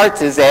set of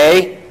darts is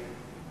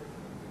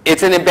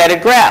it's an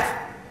embedded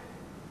graph.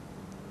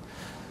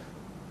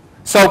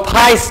 So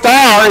pi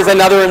star is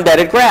another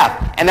embedded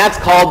graph, and that's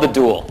called the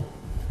dual.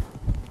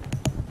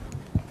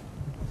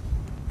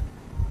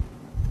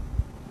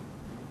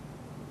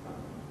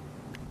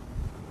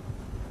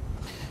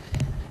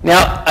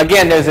 Now,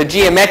 again, there's a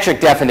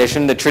geometric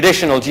definition, the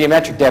traditional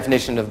geometric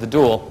definition of the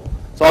dual.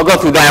 So I'll go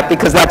through that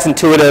because that's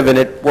intuitive and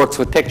it works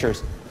with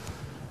pictures.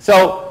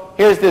 So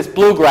here's this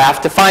blue graph.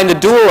 To find the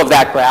dual of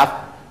that graph,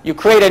 you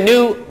create a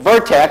new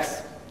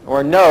vertex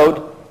or node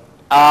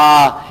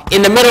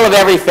in the middle of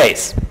every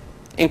face,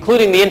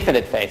 including the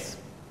infinite face.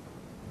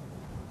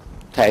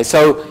 Okay,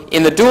 so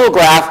in the dual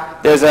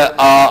graph, there's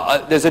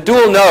a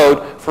dual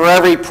node for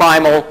every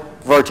primal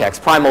vertex.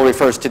 Primal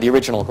refers to the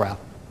original graph.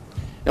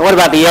 Now what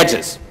about the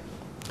edges?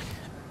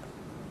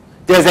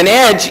 There's an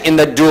edge in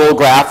the dual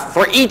graph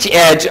for each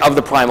edge of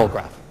the primal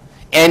graph.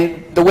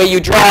 And the way you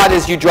draw it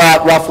is you draw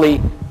it roughly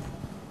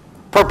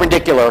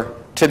perpendicular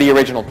to the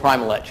original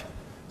primal edge.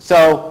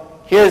 So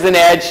here's an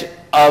edge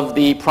of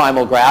the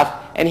primal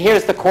graph, and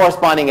here's the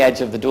corresponding edge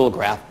of the dual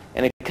graph,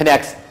 and it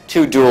connects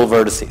two dual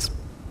vertices.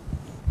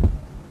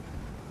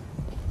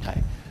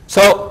 Okay.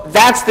 So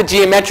that's the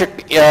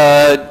geometric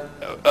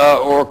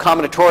or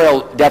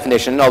combinatorial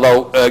definition,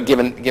 although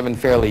given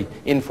fairly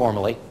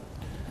informally.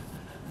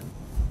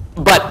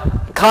 But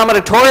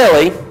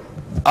combinatorially,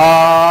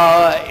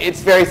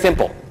 it's very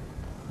simple.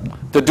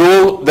 The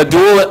dual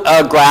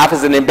graph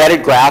is an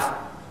embedded graph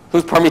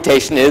whose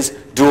permutation is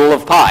dual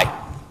of pi,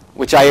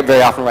 which I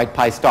very often write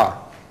pi star.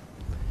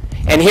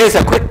 And here's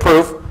a quick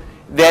proof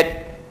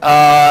that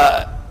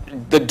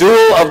the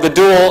dual of the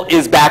dual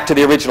is back to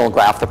the original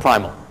graph, the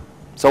primal.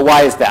 So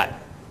why is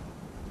that?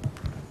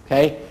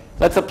 Okay,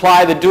 let's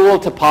apply the dual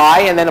to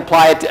pi and then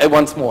apply it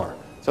once more.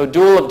 So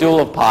dual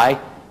of pi.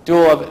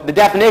 The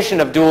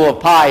definition of dual of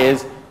pi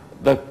is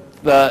the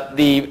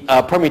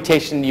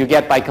permutation you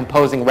get by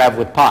composing rev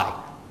with pi.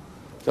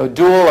 So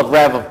dual of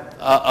rev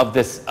of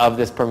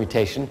this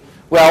permutation.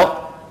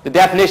 Well, the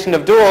definition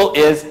of dual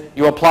is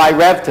you apply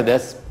rev to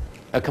this,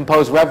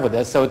 compose rev with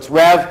this. So it's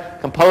rev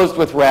composed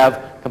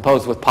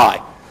with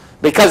pi.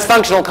 Because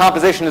functional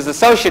composition is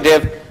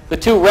associative, the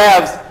two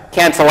revs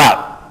cancel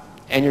out,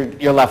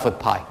 and you're left with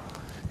pi.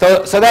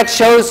 So that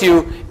shows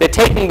you that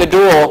taking the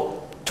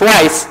dual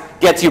twice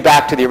gets you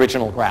back to the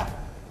original graph,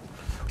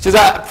 which is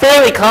a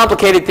fairly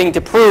complicated thing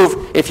to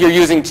prove if you're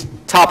using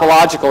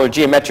topological or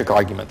geometric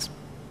arguments.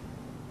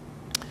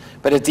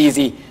 But it's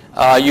easy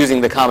using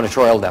the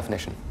combinatorial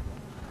definition.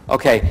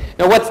 Okay,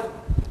 now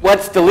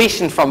what's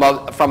deletion from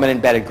an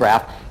embedded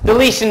graph?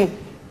 Deletion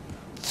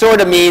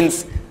sort of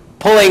means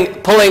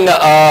pulling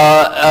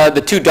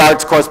the two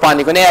darts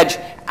corresponding to an edge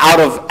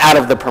out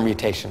of the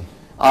permutation.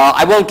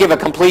 I won't give a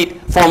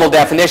complete formal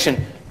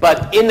definition,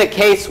 but in the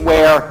case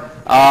where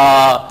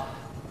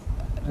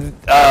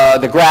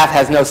the graph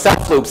has no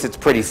self-loops, it's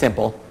pretty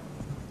simple.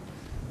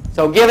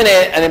 So given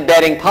an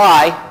embedding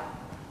pi,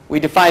 we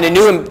define a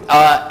new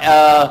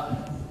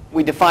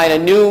we define a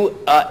new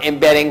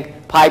embedding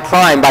pi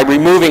prime by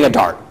removing a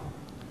dart.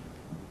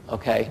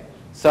 Okay,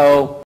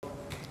 so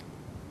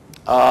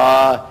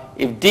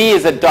if D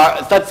is a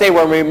dart, let's say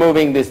we're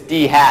removing this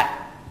D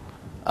hat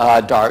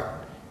dart,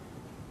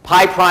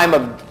 pi prime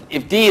of,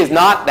 if D is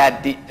not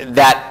that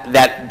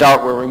that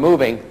dart we're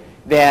removing,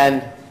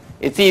 then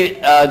it's we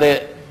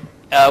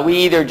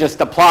either just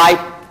apply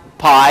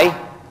pi,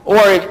 or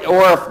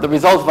if the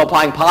result of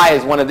applying pi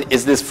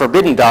is this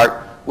forbidden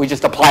dart, we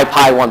just apply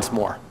pi once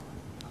more.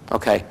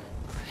 Okay.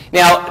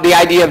 Now the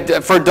idea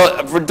of for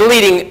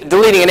deleting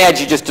an edge,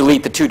 you just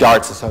delete the two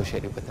darts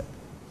associated with it.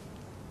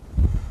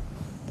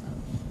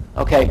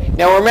 Okay.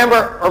 Now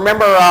remember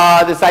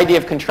this idea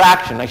of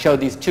contraction. I showed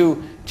these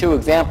two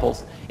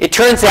examples. It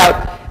turns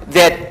out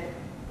that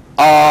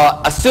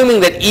assuming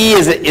that E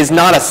is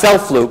not a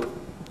self loop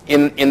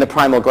in the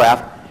primal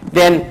graph,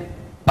 then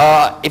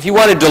if you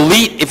want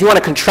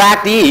to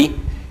contract E,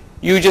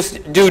 you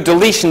just do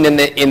deletion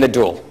in the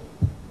dual.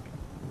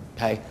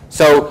 Okay,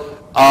 so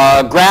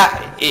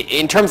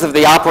in terms of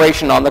the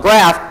operation on the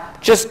graph,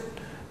 just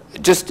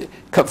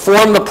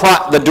form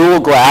the dual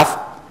graph,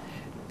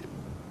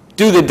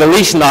 do the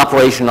deletion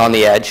operation on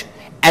the edge,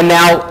 and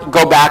now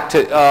go back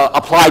to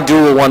apply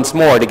dual once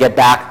more to get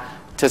back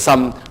to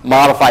some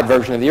modified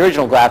version of the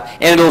original graph,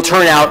 and it'll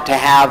turn out to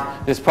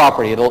have this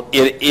property.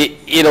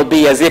 It'll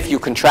be as if you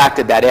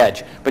contracted that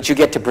edge, but you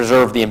get to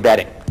preserve the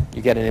embedding.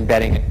 You get an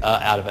embedding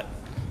out of it.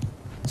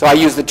 So I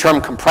use the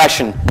term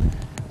compression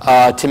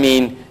to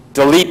mean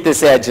delete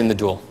this edge in the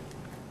dual.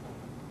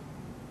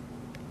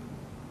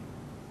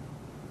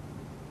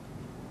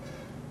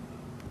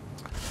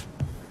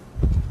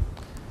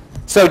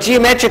 So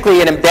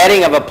geometrically, an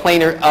embedding of a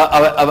planar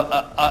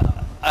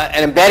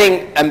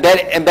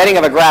embedding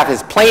of a graph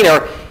is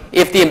planar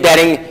if the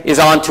embedding is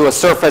onto a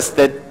surface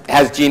that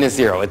has genus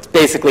 0. It's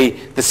basically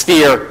the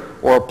sphere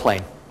or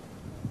plane.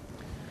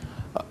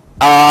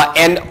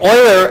 And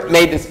Euler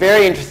made this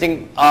very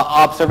interesting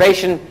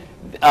observation,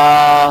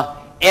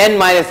 n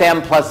minus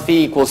m plus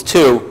phi equals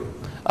 2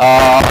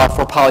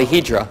 for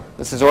polyhedra.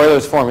 This is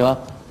Euler's formula,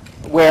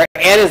 where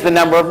n is the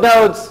number of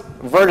nodes,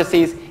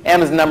 vertices,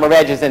 m is the number of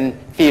edges, and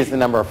phi is the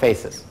number of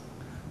faces.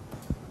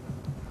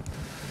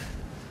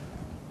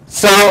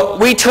 So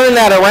we turn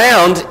that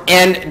around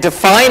and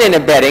define an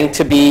embedding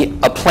to be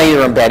a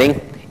planar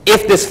embedding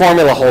if this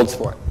formula holds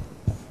for it.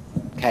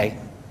 Okay,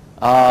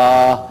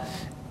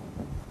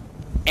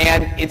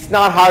 and it's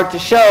not hard to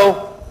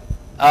show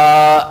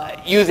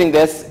using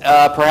this.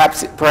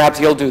 Perhaps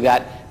you'll do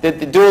that. That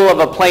the dual of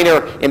a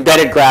planar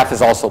embedded graph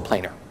is also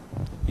planar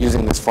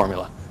using this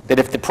formula. That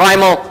if the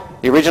primal,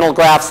 the original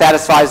graph,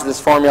 satisfies this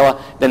formula,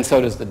 then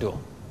so does the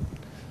dual.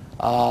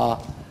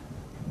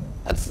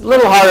 That's a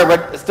little harder,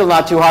 but still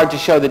not too hard to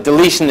show that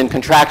deletion and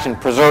contraction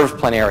preserves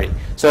planarity.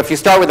 So if you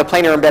start with a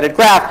planar embedded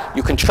graph,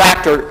 you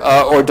contract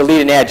or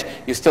delete an edge,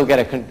 you still get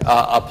a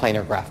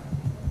planar graph.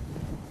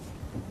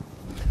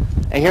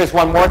 And here's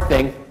one more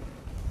thing,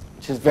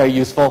 which is very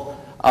useful.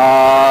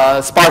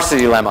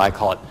 Sparsity lemma, I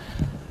call it.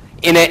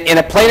 In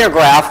a planar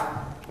graph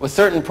with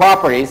certain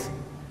properties,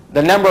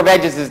 the number of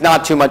edges is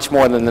not too much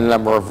more than the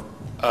number of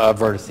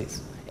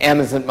vertices. M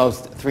is at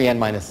most 3n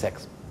minus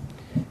 6.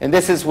 And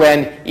this is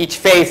when each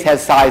face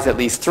has size at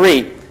least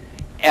 3.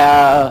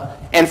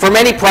 And for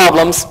many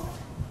problems,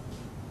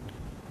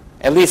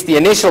 at least the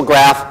initial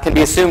graph can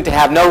be assumed to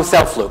have no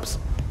self-loops.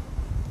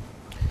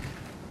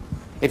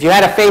 If you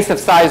had a face of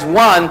size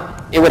 1,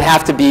 it would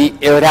have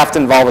to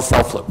involve a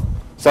self-loop.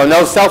 So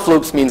no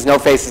self-loops means no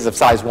faces of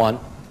size 1.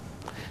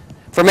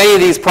 For many of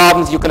these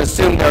problems, you can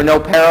assume there are no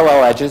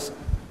parallel edges.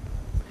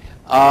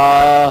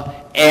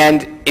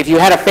 And if you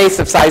had a face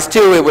of size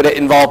 2, it would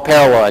involve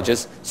parallel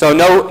edges. So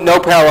no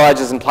parallel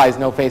edges implies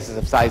no faces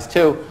of size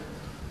 2.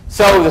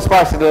 So the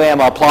sparsity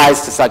lemma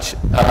applies to such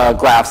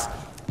graphs,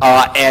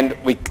 and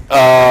we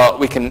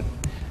can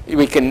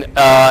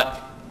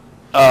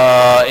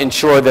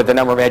ensure that the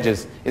number of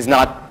edges is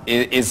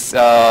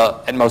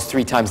at most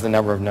 3 times the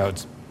number of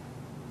nodes.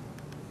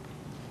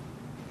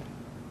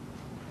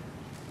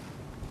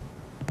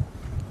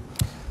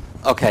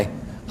 Okay.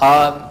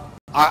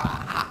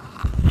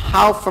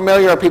 How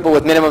familiar are people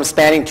with minimum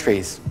spanning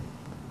trees?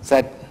 Is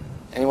that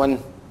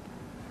anyone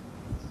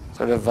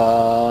sort of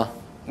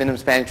minimum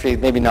spanning tree?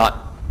 Maybe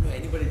not.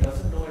 Anybody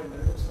doesn't know what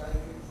minimum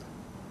spanning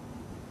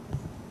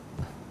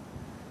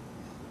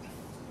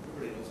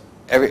is?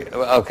 Everybody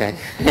knows. Okay.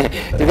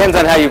 Depends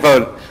on how you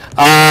vote.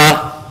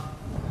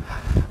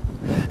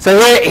 So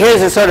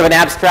here's a sort of an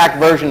abstract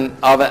version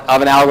of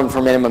an algorithm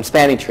for minimum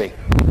spanning tree.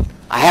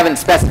 I haven't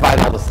specified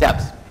all the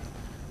steps.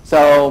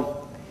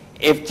 So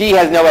if G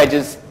has no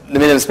edges, the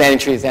minimum spanning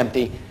tree is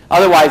empty.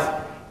 Otherwise,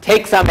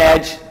 take some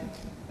edge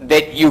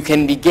that you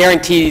can be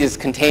guaranteed is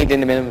contained in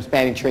the minimum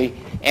spanning tree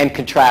and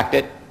contract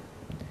it.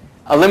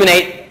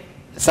 Eliminate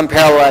some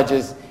parallel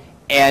edges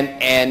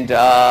and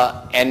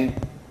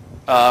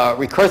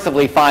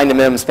recursively find the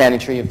minimum spanning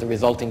tree of the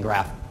resulting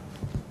graph.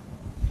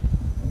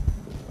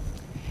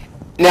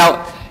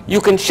 Now,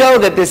 you can show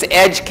that this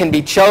edge can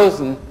be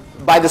chosen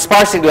by the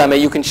sparsity lemma.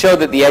 You can show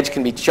that the edge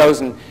can be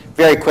chosen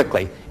very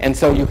quickly. And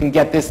so you can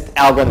get this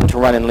algorithm to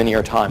run in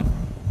linear time.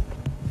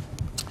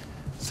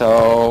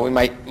 So we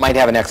might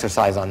have an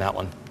exercise on that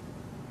one.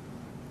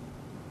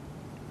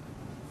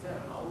 Sir,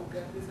 how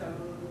can this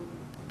algorithm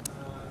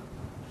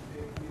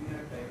take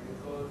linear time?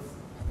 Because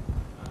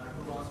to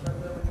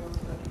construct the minimum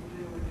spanning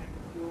tree, we need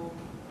to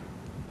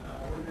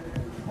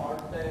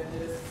sort the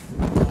edges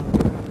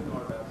in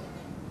order.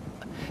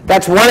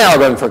 That's one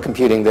algorithm for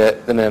computing the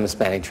minimum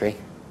spanning tree.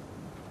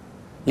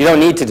 You don't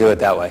need to do it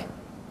that way.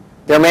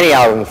 There are many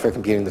algorithms for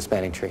computing the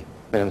spanning tree,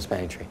 minimum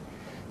spanning tree.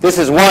 This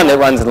is one that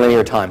runs in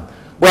linear time.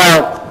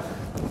 Well,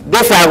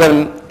 this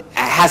algorithm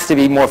has to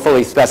be more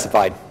fully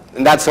specified,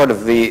 and that's sort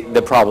of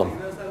the problem.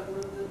 Reverse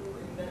algorithm,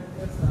 in that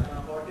case,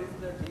 what is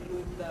the deal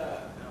with the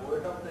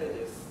weight of the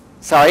edges?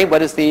 Sorry,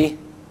 what is the?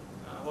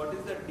 What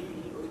is the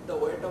deal with the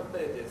weight of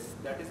the edges?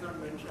 That is not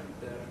mentioned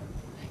there.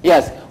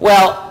 Yes,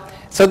 well,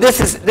 so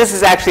this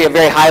is actually a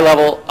very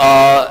high-level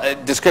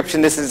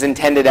description. This is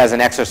intended as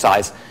an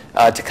exercise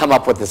to come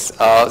up with this.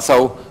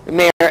 So we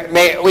may or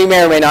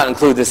may not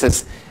include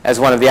this as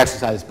one of the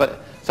exercises. But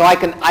so I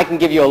can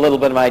give you a little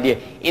bit of an idea.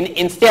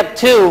 In step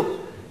 2,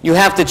 you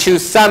have to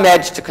choose some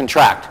edge to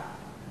contract.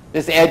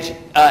 This edge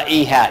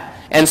E hat.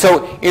 And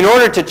so in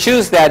order to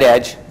choose that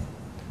edge,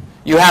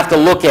 you have to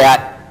look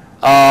at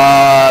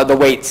the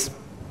weights.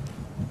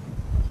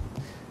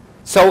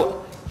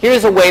 So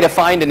here's a way to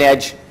find an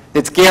edge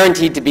that's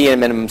guaranteed to be in a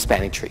minimum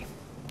spanning tree.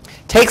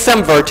 Take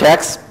some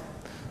vertex,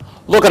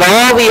 look at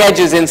all the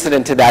edges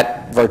incident to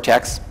that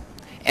vertex,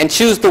 and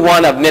choose the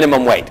one of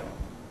minimum weight.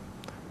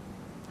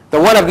 The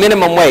one of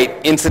minimum weight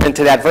incident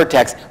to that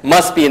vertex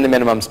must be in the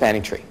minimum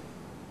spanning tree.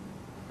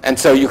 And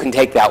so you can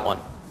take that one.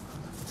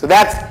 So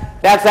that's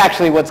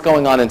actually what's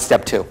going on in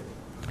step 2.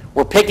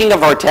 We're picking a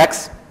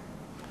vertex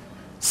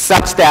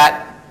such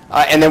that,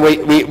 and then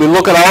we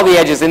look at all the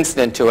edges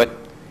incident to it,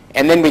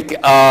 and then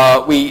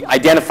we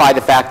identify the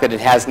fact that it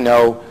has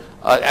no,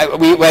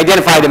 we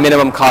identify the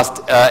minimum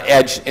cost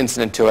edge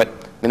incident to it,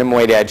 minimum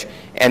weight edge,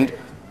 and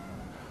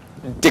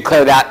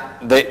declare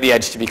that the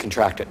edge to be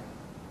contracted.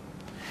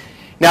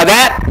 Now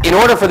that, in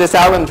order for this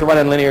algorithm to run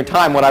in linear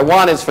time, what I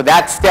want is for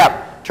that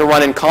step to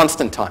run in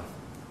constant time.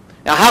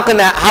 Now how can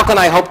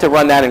I hope to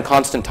run that in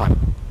constant time?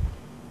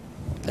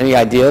 Any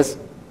ideas?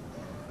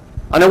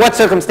 Under what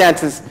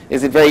circumstances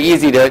is it very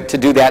easy to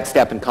do that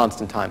step in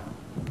constant time?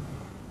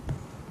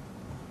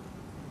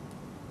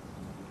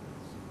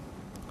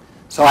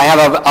 So I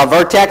have a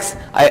vertex.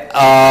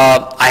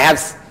 I have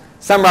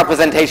some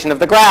representation of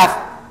the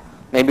graph,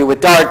 maybe with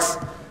darts.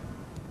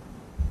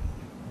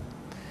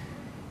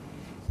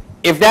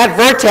 If that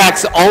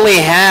vertex only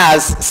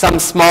has some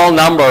small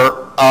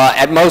number,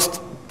 at most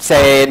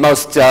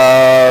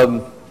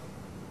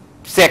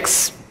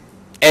 6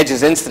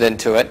 edges incident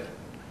to it,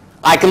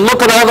 I can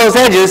look at all those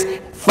edges,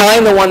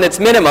 find the one that's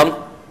minimum,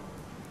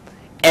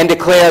 and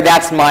declare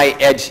that's my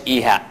edge E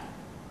hat.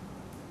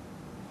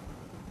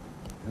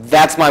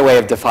 That's my way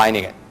of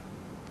defining it.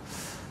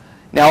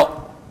 Now,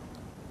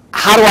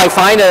 how do I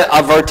find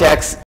a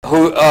vertex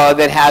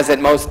that has at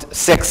most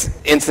 6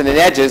 incident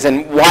edges,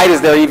 and why does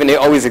there even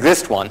always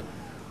exist one?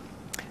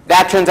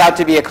 That turns out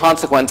to be a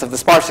consequence of the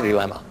sparsity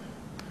lemma.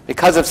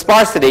 Because of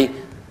sparsity,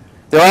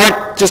 there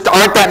aren't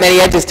that many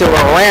edges to go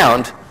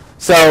around,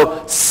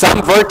 so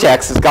some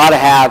vertex has got to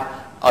have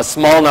a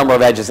small number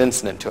of edges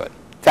incident to it.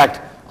 In fact,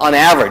 on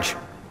average,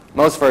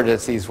 most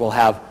vertices will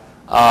have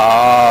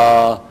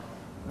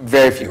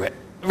very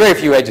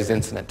few edges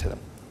incident to them.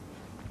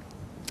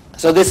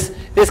 So this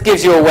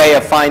gives you a way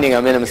of finding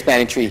a minimum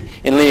spanning tree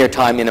in linear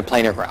time in a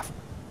planar graph.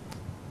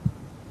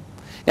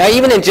 Now,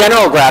 even in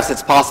general graphs,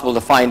 it's possible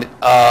to find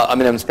a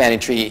minimum spanning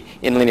tree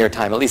in linear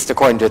time, at least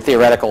according to a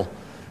theoretical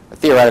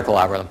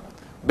algorithm,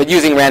 but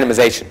using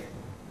randomization.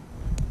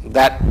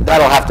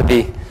 That'll have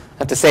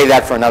to save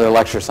that for another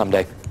lecture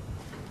someday.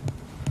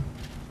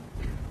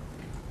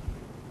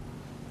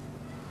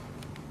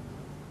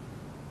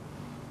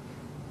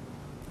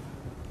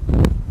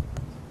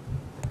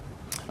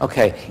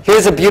 Okay,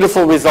 here's a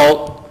beautiful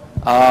result.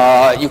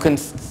 You can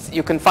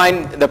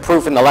find the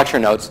proof in the lecture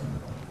notes.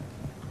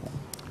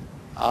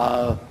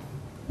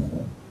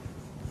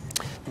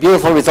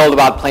 Beautiful result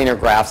about planar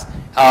graphs,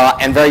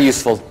 and very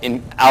useful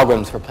in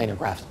algorithms for planar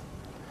graphs.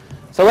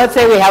 So let's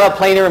say we have a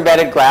planar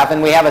embedded graph,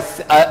 and we have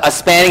a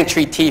spanning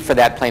tree T for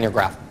that planar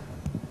graph.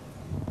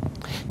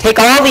 Take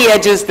all the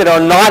edges that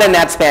are not in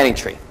that spanning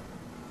tree.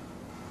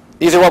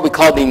 These are what we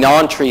called the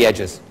non-tree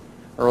edges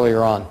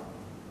earlier on.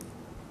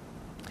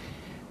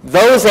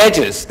 Those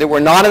edges that were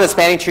not in the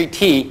spanning tree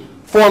T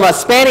form a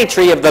spanning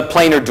tree of the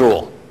planar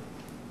dual.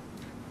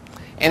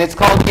 And it's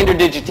called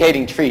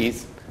interdigitating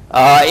trees.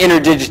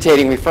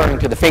 Interdigitating referring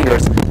to the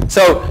fingers.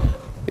 So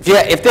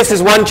if this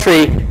is one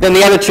tree, then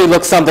the other tree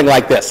looks something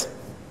like this.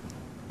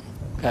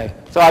 Okay,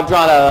 so I've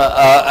drawn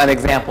an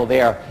example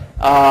there.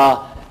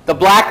 The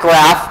black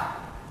graph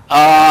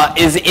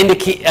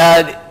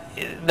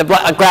the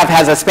graph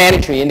has a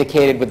spanning tree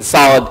indicated with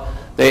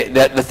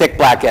the thick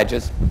black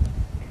edges.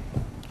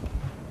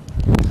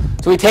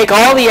 So we take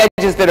all the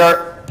edges that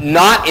are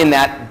not in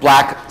that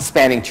black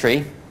spanning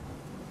tree,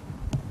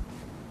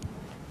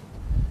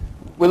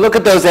 we look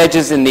at those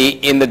edges in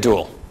the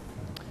dual,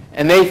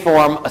 and they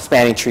form a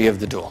spanning tree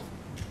of the dual.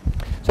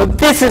 So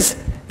this is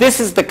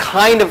the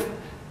kind of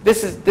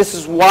this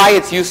is why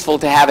it's useful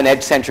to have an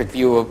edge-centric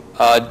view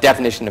of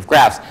definition of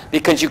graphs,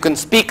 because you can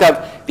speak of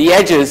the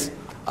edges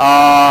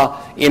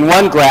in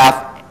one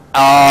graph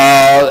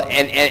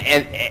and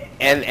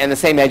the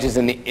same edges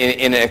in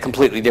a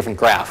completely different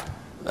graph,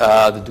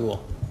 the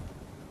dual.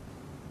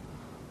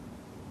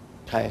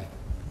 Okay.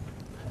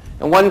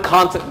 And one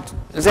concept.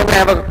 Does anyone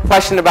have a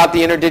question about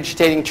the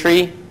interdigitating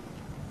tree?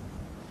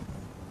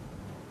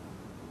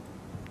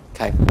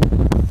 Okay.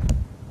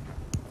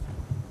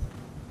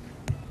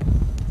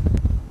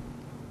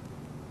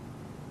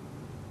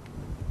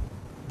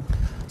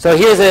 So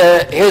here's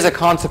a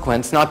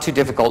consequence, not too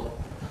difficult.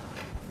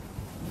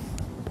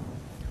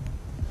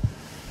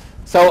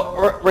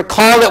 So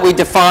recall that we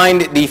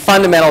defined the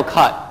fundamental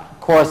cut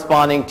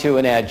corresponding to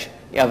an edge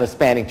of a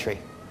spanning tree.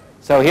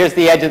 So here's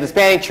the edge of the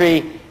spanning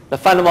tree. The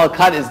fundamental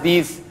cut is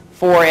these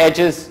four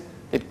edges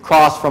that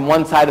cross from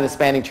one side of the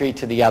spanning tree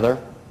to the other.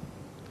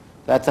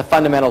 That's a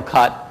fundamental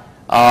cut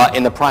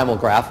in the primal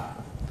graph.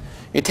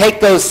 You take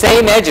those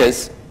same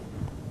edges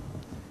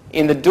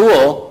in the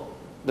dual,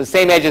 the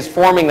same edges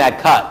forming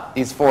that cut,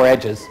 these four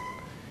edges.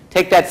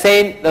 Take those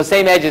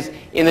same edges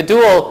in the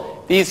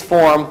dual, these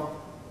form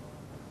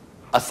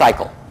a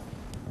cycle.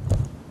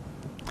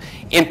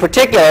 In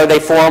particular,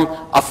 they form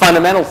a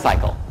fundamental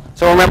cycle.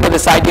 So remember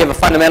this idea of a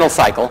fundamental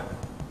cycle.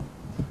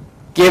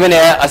 Given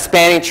a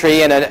spanning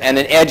tree and an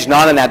edge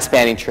not in that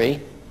spanning tree,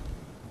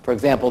 for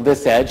example,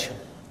 this edge,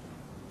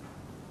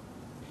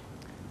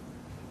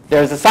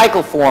 there's a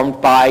cycle formed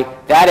by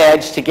that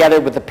edge together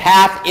with the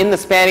path in the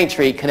spanning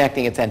tree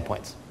connecting its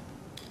endpoints.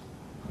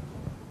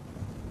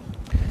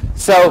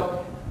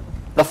 So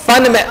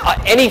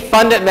any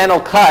fundamental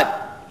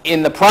cut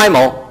in the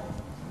primal,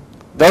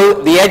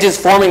 though the edges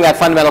forming that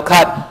fundamental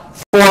cut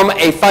form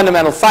a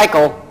fundamental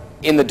cycle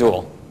in the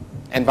dual,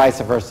 and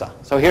vice versa.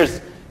 So here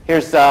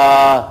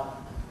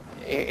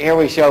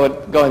we show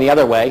it going the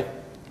other way.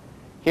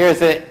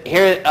 With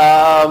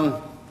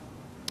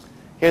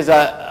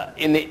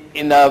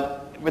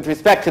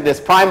respect to this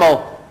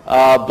primal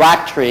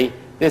black tree,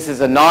 this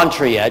is a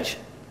non-tree edge.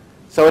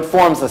 So it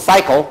forms a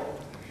cycle.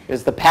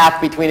 Here's the path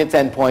between its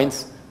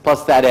endpoints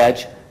plus that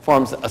edge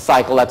forms a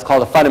cycle. That's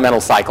called a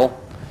fundamental cycle.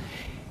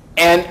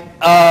 And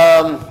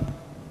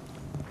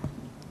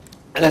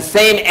the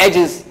same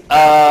edges,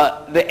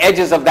 the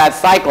edges of that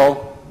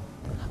cycle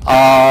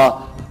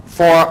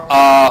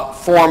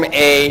form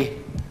a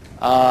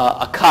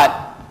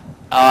cut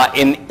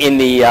in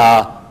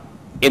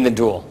the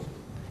dual.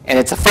 And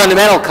it's a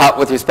fundamental cut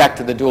with respect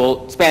to the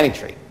dual spanning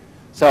tree.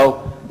 So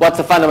what's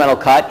a fundamental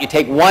cut? You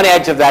take one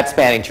edge of that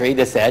spanning tree,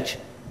 this edge,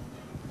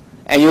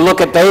 and you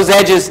look at those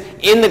edges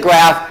in the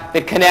graph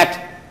that connect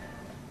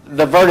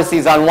the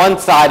vertices on one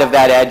side of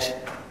that edge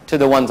to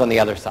the ones on the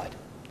other side.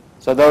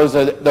 So those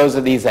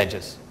are these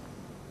edges.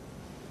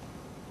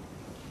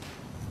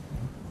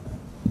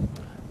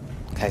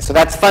 Okay, so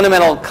that's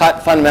fundamental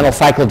cut, fundamental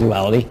cycle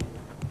duality.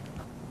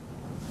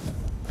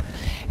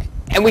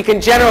 And we can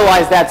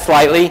generalize that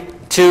slightly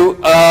to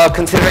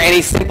consider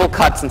any simple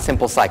cuts and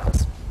simple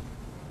cycles.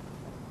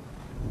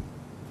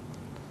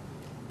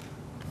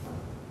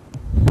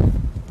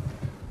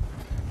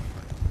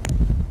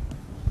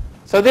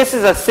 So this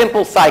is a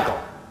simple cycle.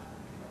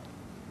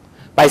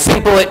 By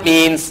simple it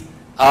means,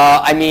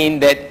 I mean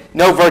that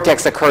no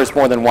vertex occurs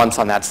more than once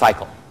on that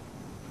cycle.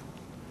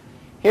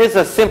 Here's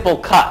a simple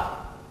cut.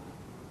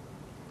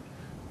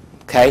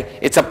 Okay,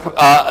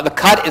 the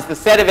cut is the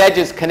set of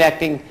edges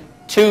connecting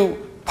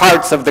two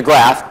parts of the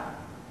graph.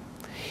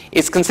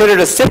 It's considered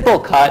a simple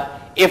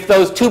cut if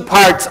those two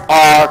parts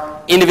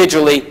are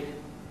individually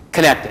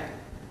connected.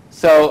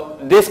 So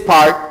this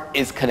part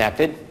is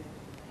connected,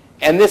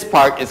 and this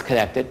part is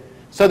connected.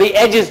 So the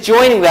edges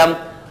joining them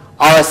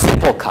are a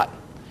simple cut.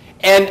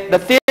 And the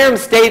theorem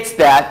states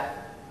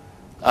that,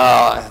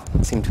 I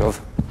seem to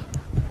have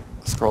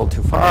scrolled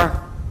too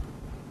far.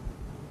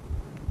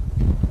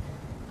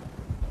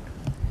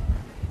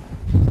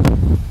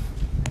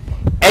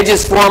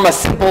 Edges form a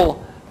simple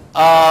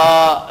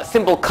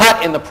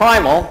cut in the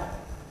primal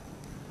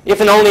if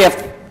and only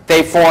if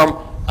they form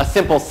a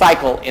simple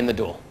cycle in the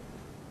dual.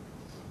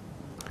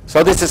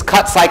 So this is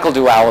cut cycle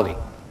duality.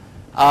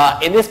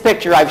 In this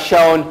picture I've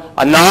shown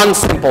a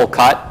non-simple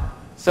cut.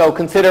 So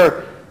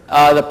consider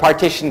the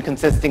partition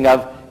consisting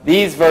of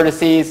these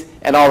vertices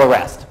and all the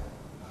rest.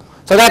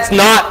 So that's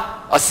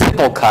not a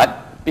simple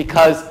cut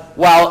because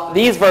while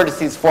these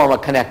vertices form a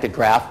connected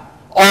graph,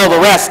 all the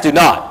rest do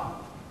not.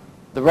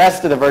 The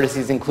rest of the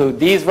vertices include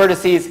these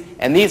vertices,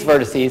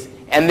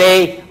 and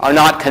they are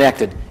not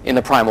connected in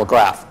the primal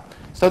graph.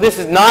 So this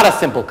is not a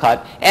simple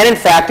cut. And in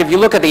fact, if you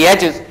look at the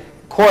edges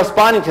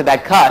corresponding to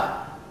that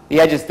cut,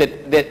 the edges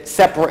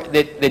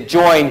that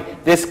join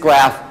this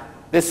graph,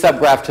 this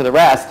subgraph to the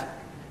rest,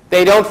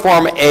 they don't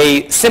form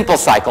a simple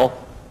cycle.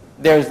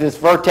 There's this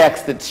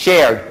vertex that's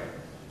shared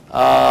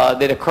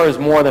that occurs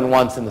more than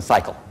once in the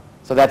cycle.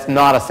 So that's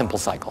not a simple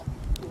cycle.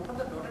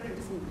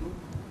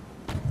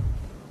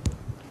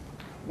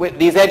 With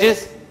these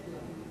edges?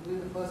 Doing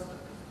the first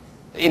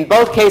cut. In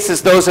both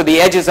cases, those are the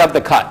edges of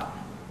the cut.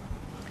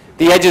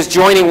 The edges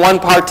joining one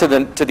part to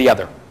the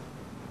other.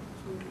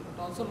 So it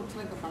also looks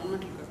like a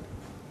fundamental cut.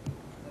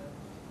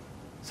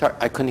 Sorry,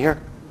 I couldn't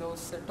hear. Those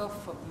set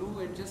of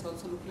blue edges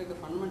also look like a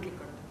fundamental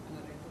cut in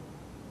a rectangle.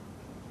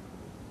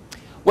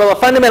 Well, a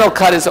fundamental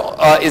cut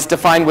is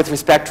defined with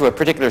respect to a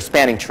particular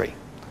spanning tree.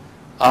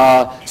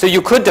 So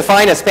you could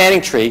define a spanning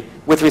tree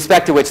with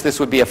respect to which this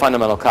would be a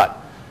fundamental cut.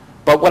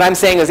 But what I'm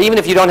saying is even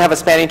if you don't have a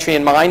spanning tree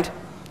in mind,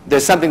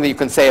 there's something that you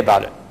can say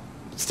about it.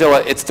 It's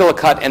still a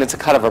cut, and it's a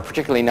cut of a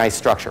particularly nice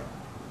structure.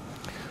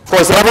 Of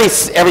course,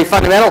 every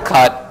fundamental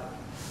cut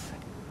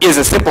is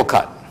a simple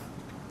cut.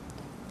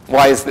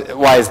 Why is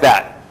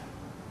that?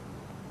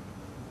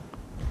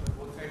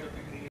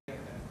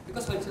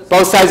 Because like just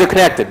Both sides are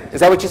connected. Is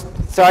that what you,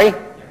 sorry?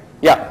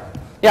 Yeah.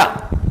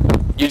 Yeah.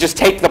 You just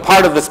take the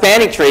part of the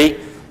spanning tree,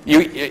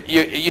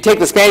 you take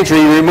the spanning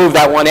tree, you remove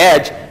that one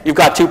edge, you've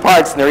got two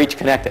parts and they're each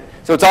connected.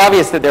 So it's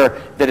obvious that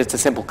it's a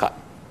simple cut.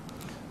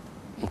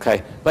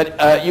 Okay. But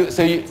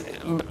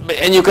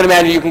and you can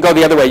imagine you can go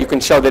the other way. You can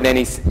show that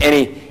any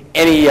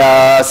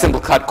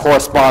simple cut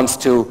corresponds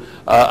to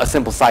a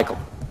simple cycle.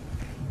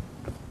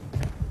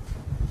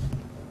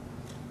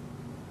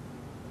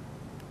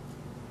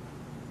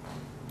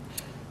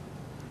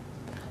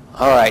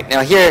 All right,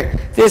 now here,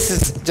 this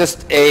is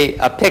just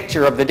a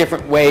picture of the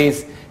different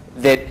ways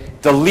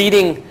that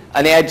deleting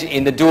an edge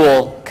in the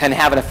dual can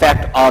have an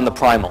effect on the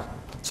primal.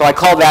 So I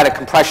call that a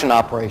compression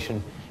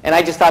operation. And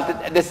I just thought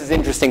that this is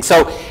interesting.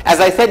 So as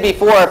I said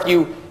before,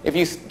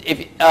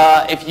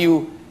 if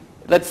you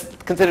let's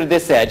consider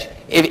this edge.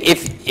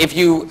 If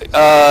you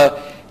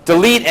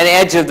delete an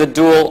edge of the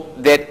dual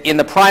that in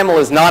the primal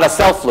is not a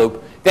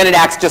self-loop, then it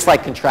acts just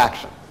like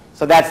contraction.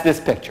 So that's this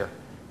picture.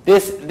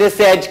 This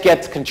edge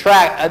gets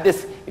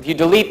if you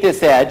delete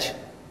this edge,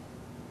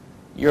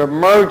 you're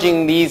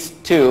merging these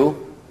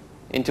two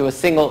into a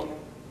single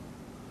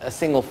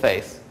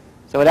face.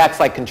 So it acts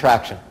like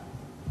contraction.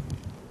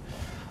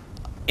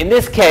 In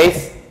this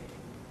case,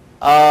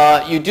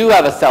 you do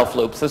have a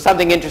self-loop. So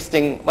something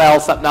interesting, well,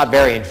 something not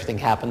very interesting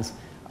happens.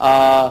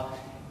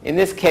 In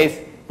this case,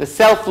 the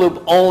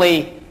self-loop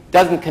only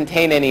doesn't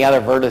contain any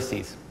other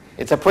vertices.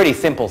 It's a pretty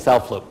simple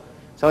self-loop.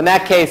 So in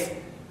that case,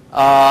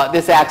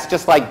 this acts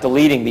just like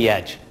deleting the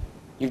edge.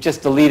 You've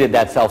just deleted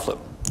that self-loop.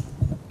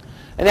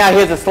 And now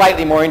here's a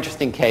slightly more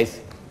interesting case.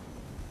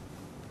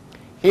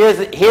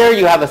 Here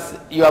you have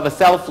a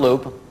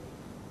self-loop,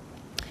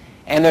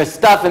 and there's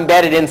stuff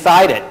embedded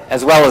inside it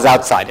as well as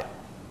outside it.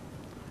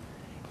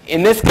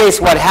 In this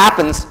case, what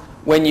happens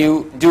when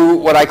you do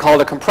what I call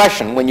the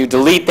compression, when you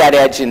delete that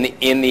edge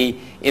in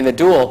the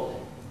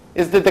dual,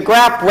 is that the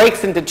graph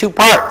breaks into two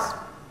parts.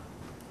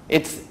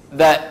 It's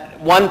that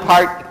one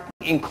part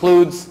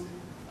includes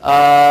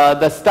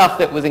the stuff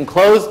that was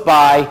enclosed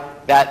by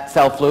that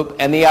self-loop,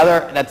 and the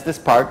other, that's this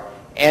part,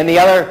 and the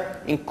other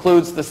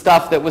includes the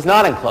stuff that was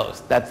not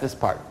enclosed, that's this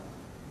part.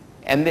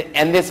 And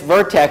this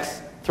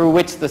vertex through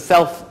which the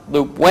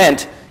self-loop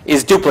went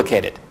is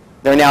duplicated.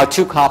 There are now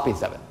two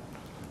copies of it.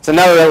 It's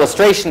another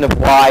illustration of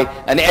why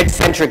an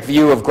edge-centric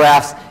view of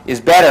graphs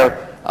is better.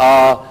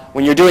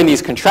 When you're doing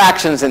these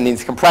contractions and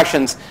these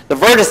compressions, the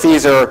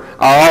vertices are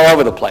all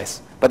over the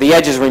place, but the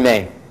edges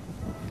remain.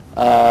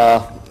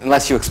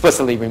 Unless you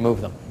explicitly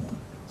remove them.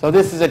 So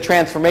this is a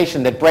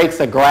transformation that breaks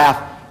a graph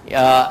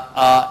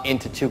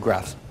into two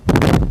graphs.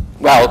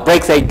 Well, it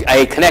breaks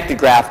a connected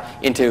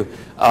graph into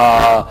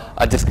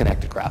a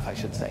disconnected graph, I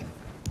should say.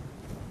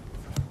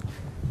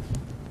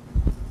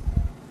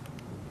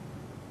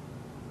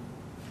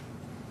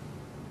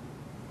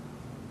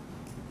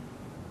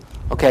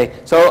 Okay,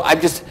 so I've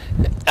just,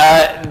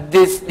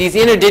 these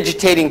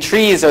interdigitating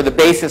trees are the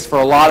basis for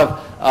a lot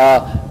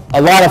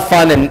of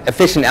fun and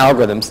efficient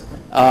algorithms.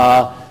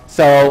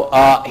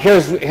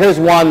 Here's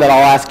one that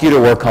I'll ask you to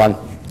work on.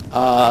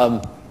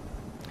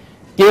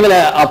 Given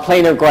a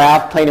planar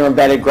graph, planar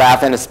embedded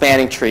graph, and a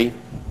spanning tree,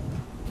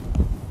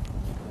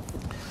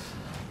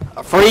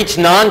 for each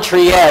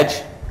non-tree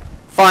edge,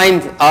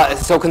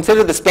 so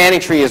consider the spanning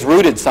tree is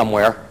rooted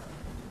somewhere.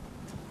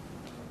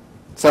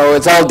 So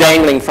it's all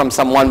dangling from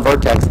some one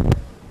vertex.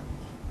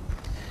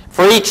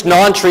 For each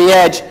non-tree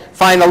edge,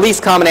 find the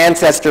least common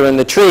ancestor in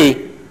the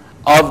tree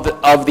of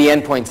the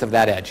endpoints of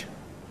that edge.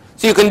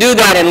 So you can do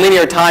that in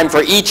linear time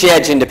for each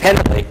edge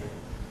independently.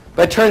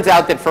 But it turns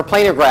out that for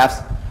planar graphs,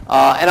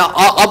 and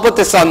I'll put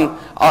this on,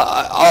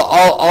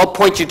 I'll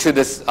point you to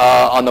this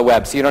on the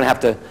web, so you don't have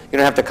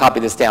to copy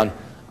this down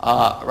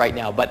right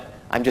now. But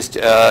I'm just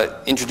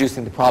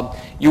introducing the problem.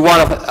 You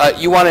want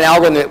an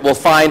algorithm that will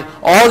find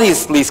all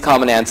these least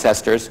common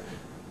ancestors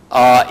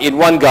in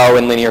one go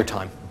in linear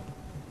time.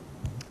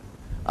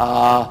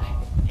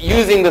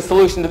 Using the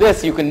solution to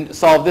this, you can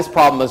solve this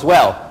problem as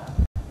well.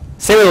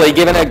 Similarly,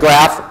 given a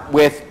graph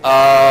with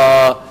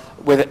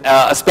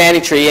a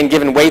spanning tree and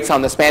given weights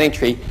on the spanning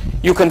tree,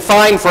 you can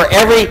find for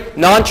every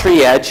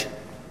non-tree edge,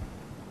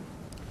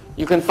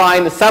 you can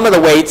find the sum of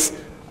the weights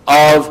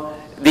of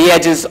the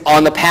edges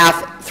on the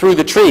path through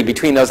the tree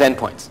between those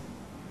endpoints.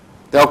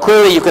 Though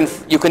clearly you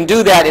can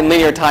do that in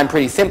linear time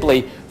pretty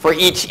simply for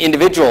each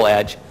individual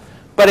edge,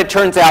 but it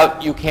turns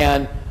out you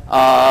can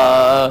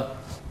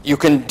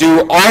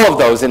do all of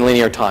those in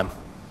linear time.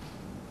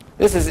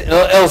 This is an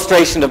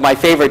illustration of my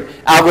favorite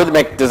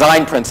algorithmic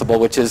design principle,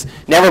 which is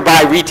never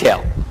buy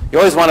retail. You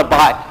always want to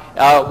buy.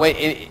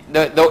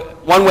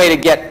 One way to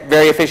get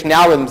very efficient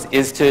algorithms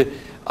is to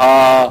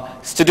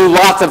do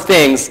lots of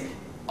things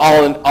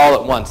all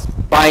at once.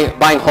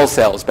 Buying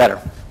wholesale is better.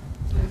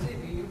 So you say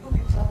you two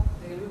mix up,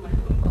 there will be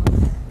multiple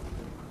paths.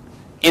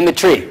 In the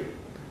tree,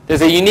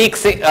 there's a unique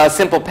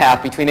simple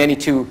path between any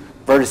two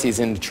vertices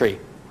in the tree.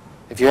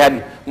 If you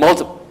had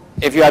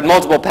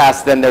multiple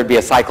paths, then there'd be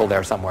a cycle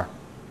there somewhere.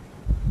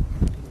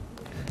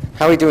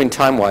 How are we doing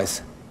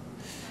time-wise?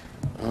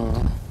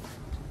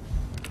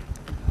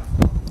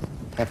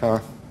 Half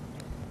hour.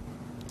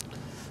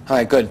 All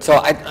right, good. So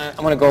I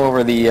want to go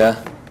over the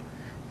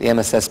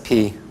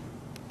MSSP.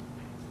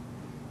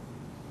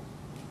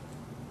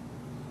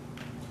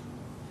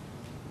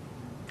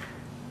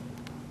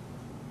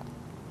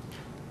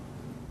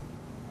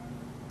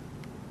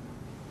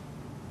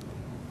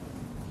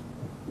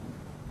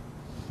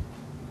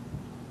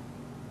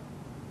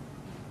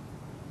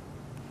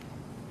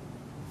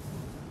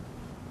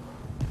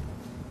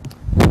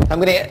 I'm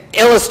going to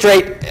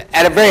illustrate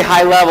at a very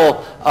high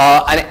level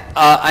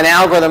an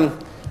algorithm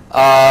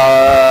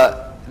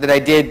that I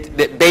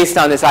did based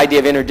on this idea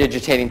of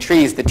interdigitating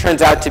trees that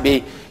turns out to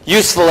be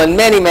useful in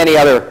many, many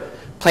other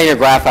planar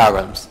graph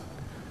algorithms.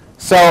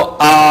 So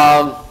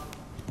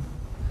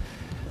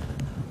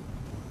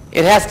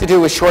it has to do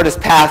with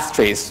shortest path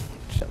trees,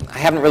 which I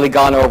haven't really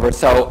gone over,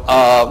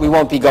 so we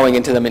won't be going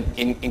into them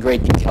in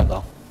great detail,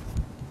 though.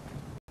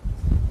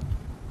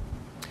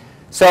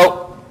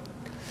 So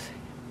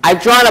I've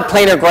drawn a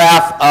planar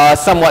graph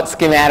somewhat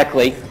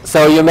schematically.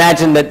 So you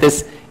imagine that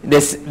this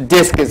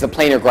disk is a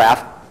planar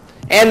graph.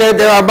 And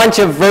there are a bunch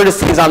of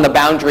vertices on the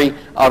boundary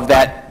of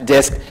that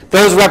disk.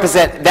 Those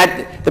represent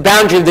that the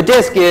boundary of the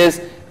disk is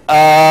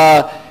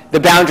the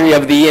boundary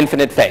of the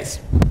infinite face.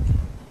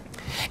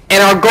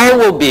 And our goal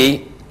will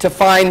be to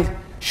find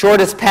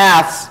shortest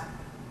paths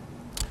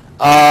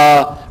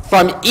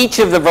from each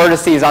of the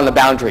vertices on the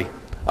boundary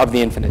of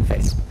the infinite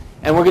face.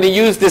 And we're going to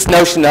use this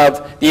notion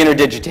of the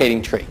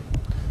interdigitating tree.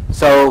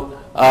 So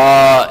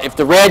if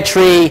the red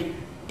tree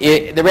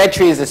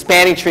is the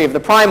spanning tree of the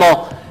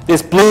primal,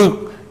 this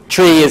blue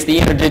tree is the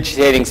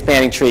interdigitating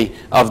spanning tree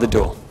of the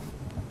dual.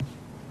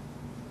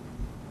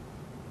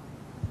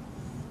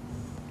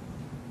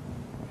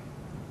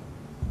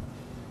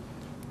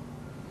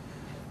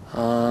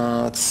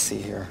 Let's see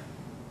here.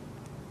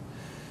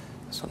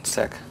 Just 1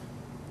 sec.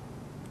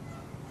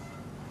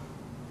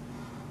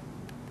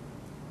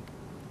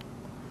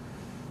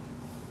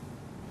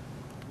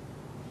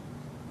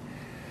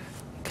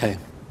 Okay.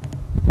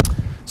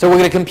 So we're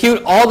going to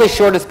compute all the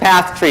shortest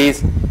path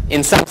trees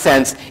in some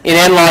sense in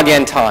n log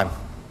n time.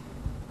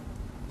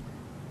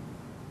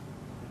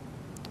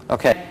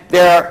 Okay.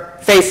 There are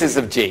faces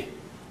of G.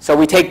 So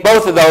we take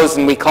both of those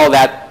and we call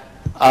that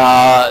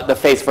the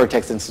face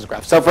vertex instance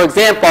graph. So for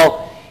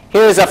example,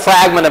 here's a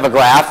fragment of a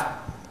graph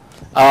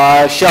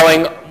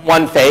showing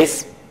one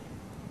face.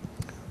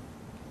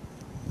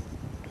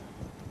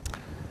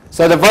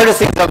 So the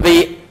vertices of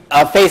the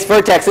face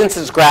vertex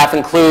instance graph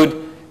include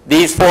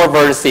these 4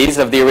 vertices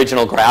of the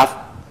original graph,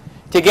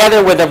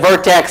 together with a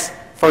vertex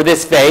for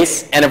this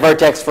face and a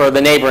vertex for the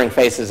neighboring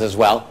faces as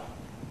well.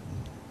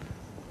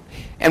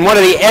 And one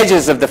of the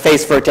edges of the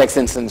face vertex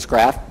instance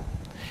graph,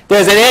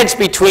 there's an edge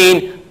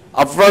between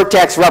a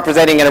vertex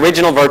representing an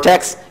original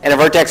vertex and a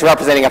vertex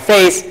representing a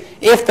face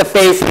if the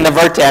face and the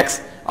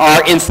vertex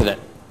are incident,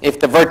 if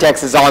the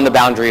vertex is on the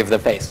boundary of the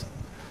face.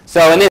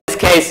 So in this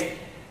case,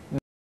 the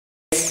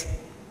face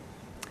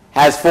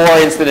has 4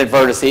 incident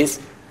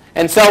vertices.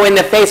 And so in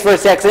the face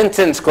vertex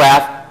instance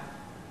graph,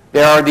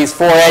 there are these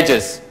 4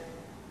 edges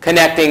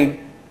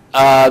connecting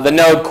the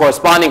node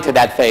corresponding to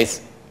that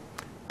face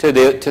to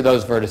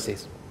those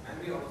vertices. And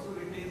we also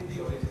retain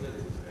the original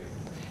edges, right?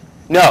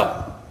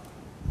 No.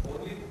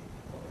 Only?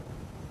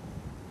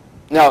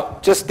 No,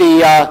 just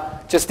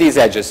these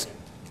edges.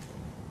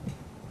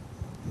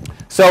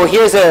 So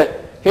here's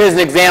an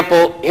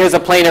example. Here's a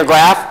planar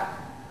graph.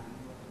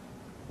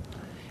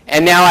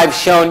 And now I've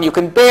shown, you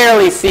can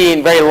barely see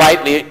and very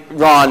lightly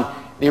drawn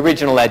the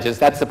original edges.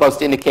 That's supposed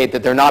to indicate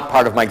that they're not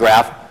part of my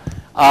graph.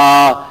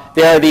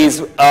 There are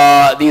these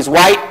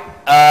white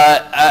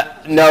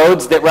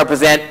nodes that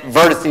represent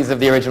vertices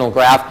of the original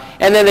graph.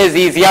 And then there's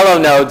these yellow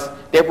nodes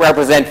that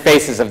represent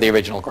faces of the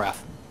original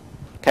graph.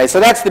 Okay, so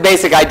that's the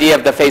basic idea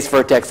of the face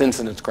vertex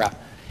incidence graph.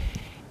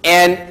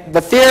 And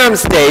the theorem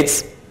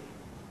states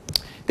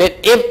that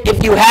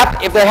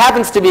if there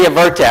happens to be a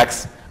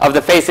vertex of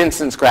the face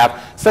instance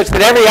graph such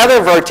that every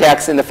other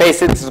vertex in the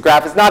face instance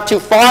graph is not too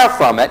far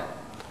from it,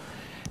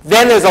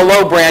 then there's a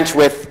low branch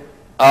with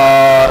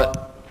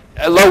a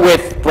low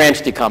width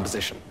branch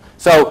decomposition.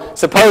 So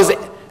suppose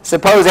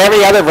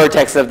every other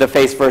vertex of the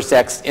face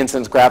vertex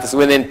instance graph is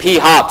within p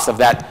hops of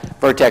that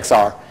vertex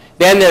R.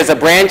 Then there's a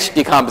branch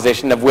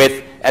decomposition of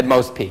width at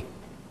most p.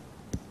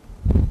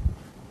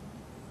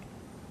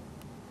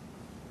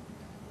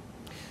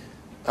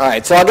 All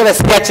right, so I'll give a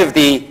sketch of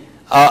the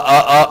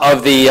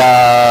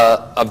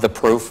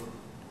proof. I'm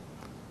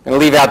going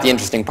to leave out the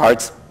interesting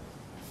parts.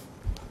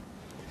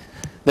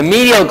 The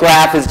medial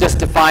graph is just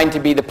defined to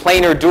be the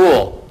planar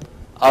dual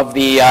of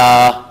the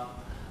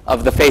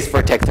phase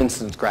vertex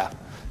incidence graph.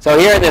 So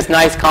here in this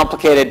nice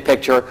complicated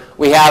picture,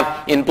 we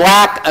have in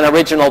black an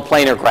original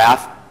planar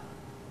graph.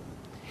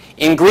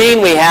 In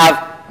green we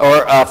have,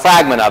 or a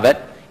fragment of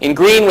it. In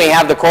green we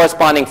have the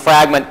corresponding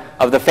fragment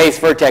of the phase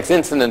vertex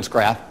incidence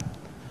graph.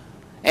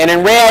 And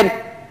in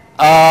red,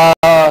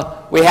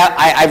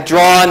 I've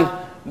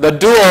drawn the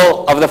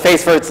dual of the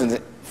phase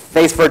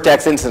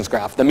vertex incidence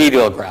graph, the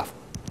medial graph.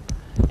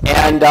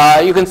 And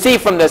you can see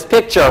from this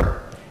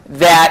picture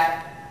that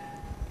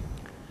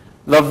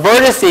the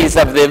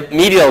vertices of the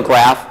medial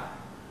graph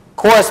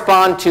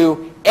correspond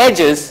to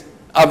edges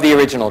of the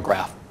original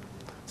graph.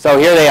 So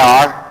here they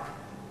are.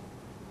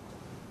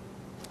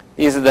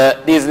 These are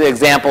the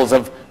examples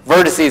of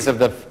vertices of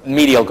the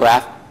medial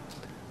graph.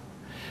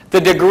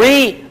 The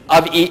degree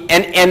of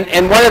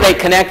and what are they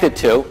connected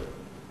to?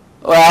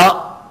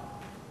 Well,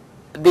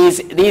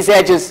 these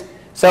edges.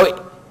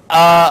 So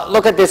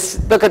look at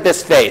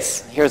this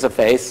face. Here's a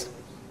face.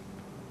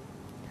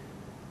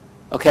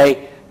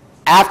 Okay.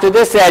 After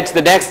this edge,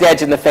 the next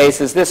edge in the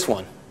face is this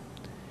one.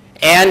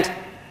 And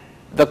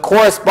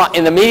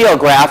in the medial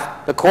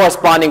graph, the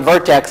corresponding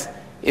vertex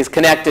is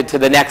connected to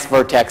the next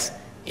vertex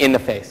in the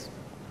face.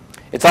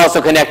 It's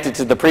also connected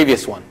to the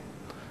previous one.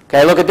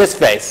 Okay, look at this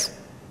face.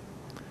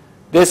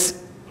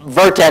 This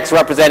vertex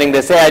representing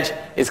this edge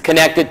is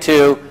connected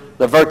to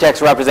the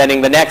vertex representing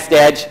the next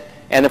edge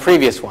and the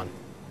previous one,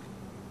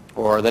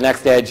 or the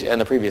next edge and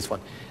the previous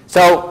one.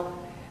 So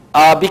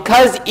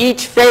because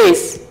each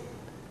edge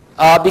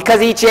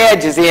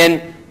is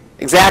in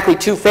exactly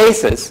two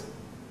faces,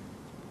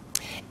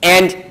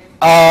 and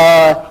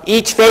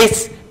each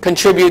face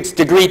contributes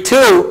degree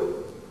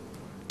 2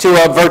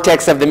 to a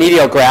vertex of the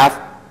medial graph,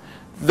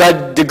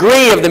 the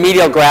degree of the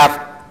medial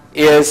graph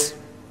is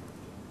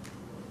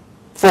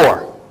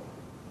 4.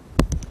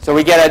 So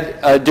we get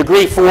a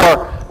degree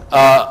 4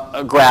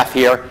 graph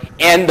here,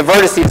 and the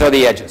vertices are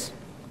the edges.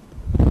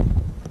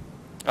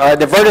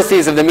 The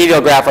vertices of the medial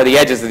graph are the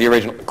edges of the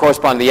original,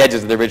 correspond to the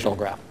edges of the original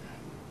graph.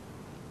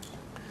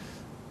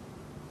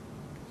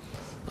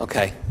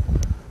 Okay.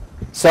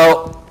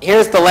 So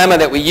here's the lemma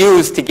that we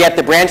use to get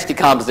the branch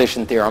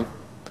decomposition theorem.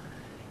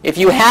 If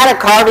you had a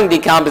carving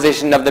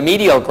decomposition of the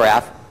medial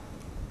graph,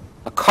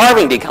 a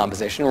carving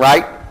decomposition,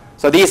 right?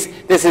 So this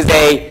is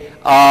a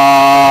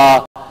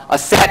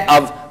set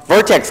of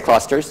vertex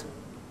clusters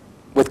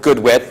with good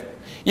width.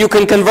 You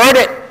can convert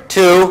it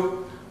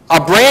to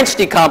a branch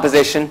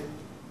decomposition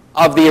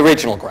of the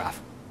original graph.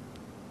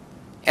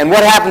 And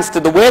what happens to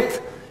the width?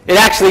 It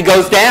actually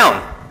goes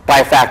down by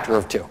a factor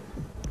of 2.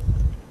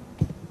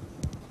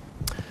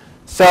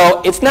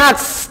 So it's not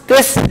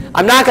this,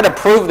 I'm not going to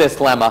prove this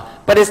lemma,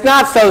 but it's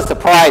not so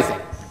surprising,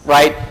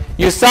 right?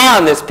 You saw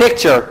in this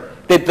picture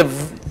that the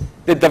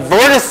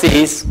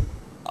vertices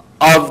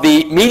of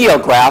the medial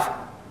graph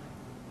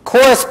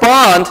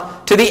correspond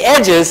to the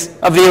edges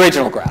of the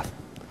original graph.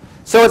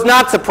 So it's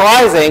not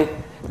surprising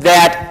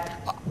that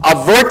a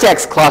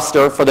vertex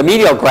cluster for the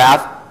medial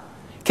graph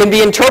can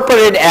be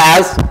interpreted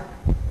as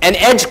an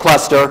edge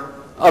cluster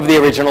of the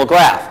original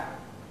graph.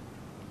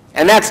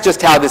 And that's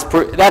just how this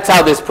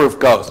proof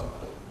goes.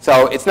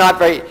 So it's not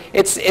very,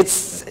 it's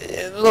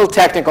a little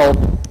technical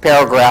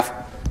paragraph,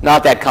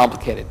 not that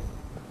complicated.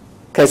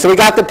 Okay, so we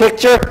got the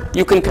picture.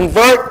 You can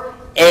convert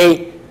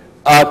a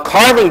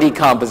carving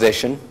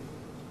decomposition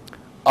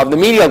of the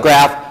medial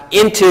graph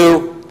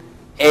into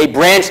a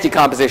branch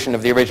decomposition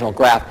of the original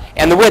graph.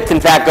 And the width, in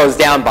fact, goes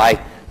down by a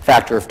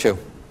factor of 2.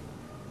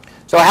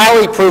 So how do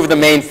we prove the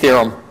main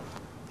theorem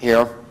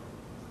here?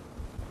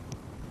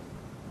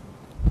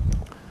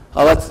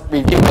 Well, let's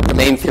review what the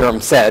main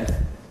theorem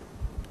said.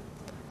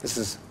 This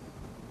is,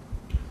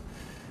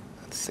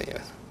 let's see.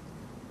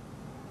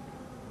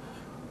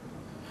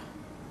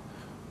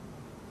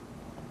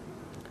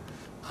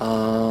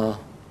 I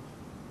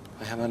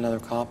have another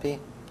copy.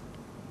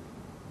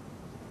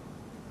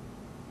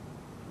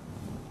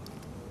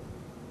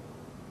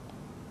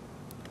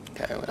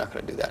 Okay, we're not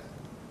going to do that.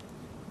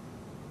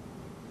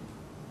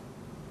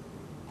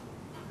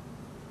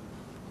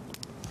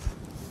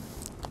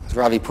 As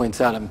Ravi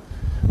points out, I'm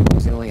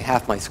using only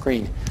half my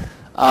screen.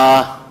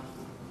 So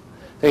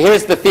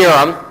here's the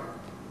theorem.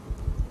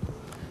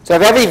 So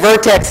if every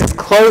vertex is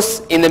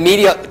close in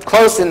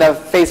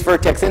the phase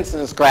vertex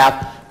incidence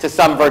graph to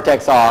some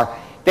vertex R,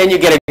 then you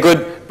get a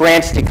good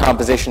branch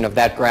decomposition of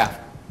that graph.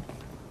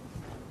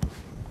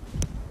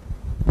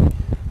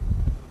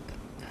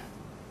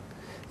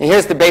 And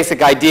here's the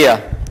basic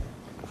idea.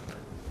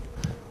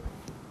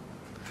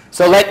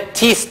 So let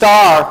T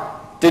star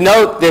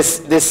denote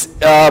this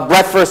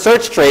breadth first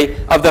search tree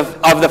of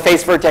the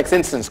phase vertex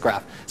incidence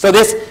graph. So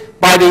this,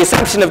 by the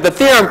assumption of the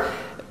theorem,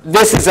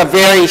 this is a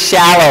very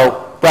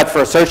shallow breadth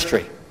first search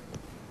tree.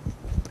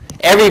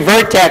 Every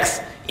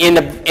vertex in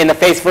the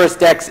phase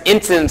vertex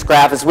incidence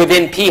graph is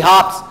within p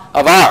hops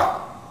of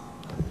R.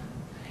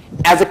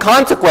 As a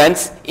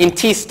consequence, in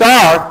T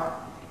star,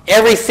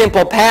 every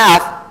simple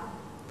path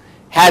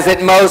has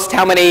at most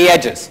how many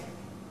edges?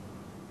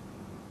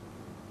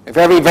 If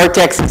every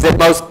vertex is at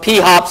most p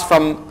hops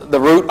from the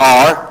root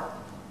r,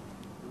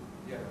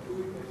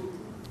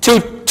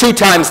 two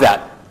times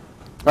that.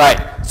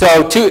 Right.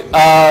 So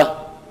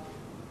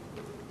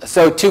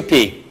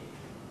 2p.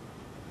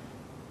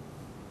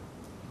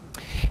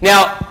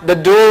 Now, the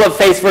dual of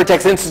face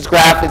vertex instance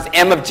graph is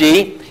M of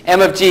G.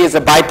 M of G is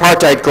a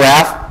bipartite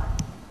graph.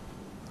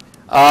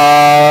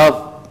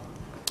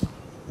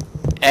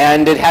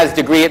 And it has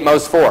degree at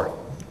most 4.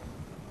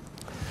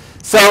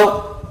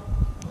 So,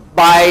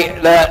 by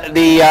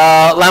the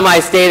lemma I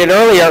stated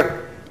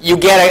earlier, you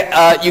get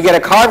a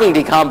carving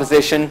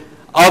decomposition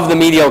of the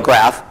medial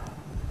graph,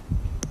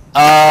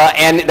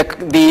 and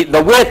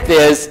the width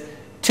is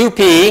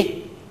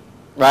 2p,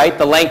 right?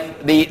 The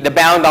length, the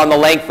bound on the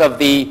length of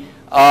the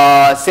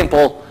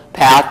simple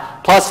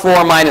path, plus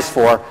 4 minus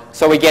 4,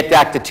 so we get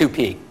back to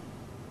 2p.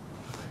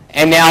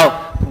 And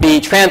now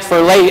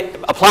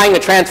applying the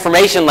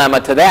transformation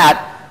lemma to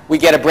that, we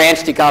get a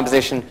branch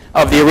decomposition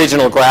of the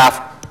original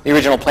graph, the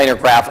original planar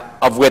graph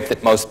of width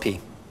at most p.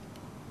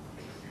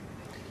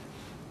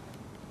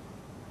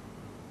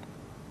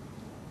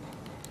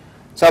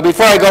 So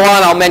before I go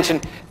on, I'll mention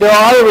there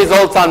are other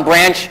results on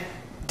branch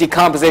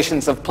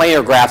decompositions of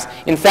planar graphs.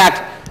 In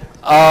fact,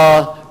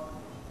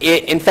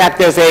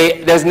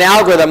 there's an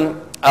algorithm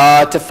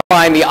to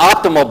find the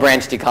optimal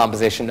branch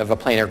decomposition of a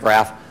planar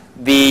graph,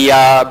 the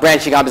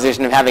branch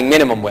decomposition of having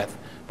minimum width.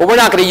 But we're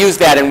not going to use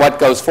that in what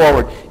goes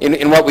forward.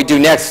 In what we do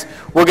next,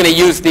 we're going to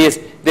use this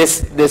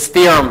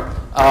theorem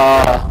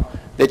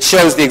that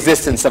shows the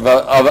existence of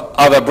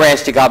a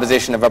branch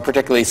decomposition of a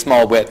particularly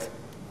small width.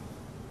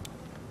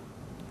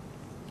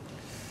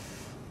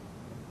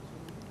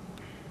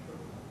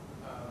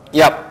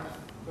 Yep.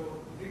 So,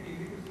 is it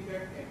easy to see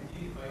that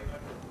MG is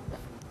bipartite?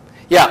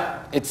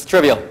 Yeah, it's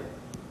trivial.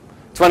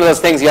 It's one of those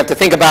things you have to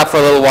think about for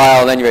a little while,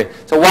 and then you're ready.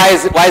 So why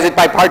is it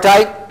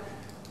bipartite?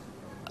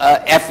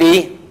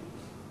 FE.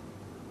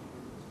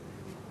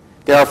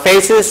 There are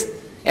faces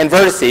and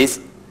vertices,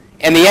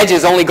 and the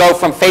edges only go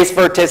from face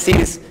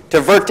vertices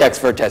to vertex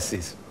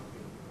vertices.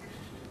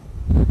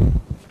 And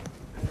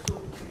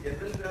so,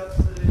 general graphs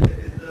is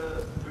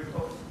the width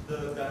of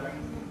the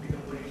carving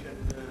decomposition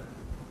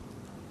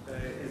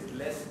is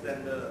less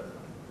than the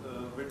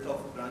width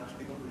of branch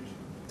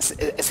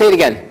decomposition. Say it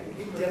again.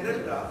 In general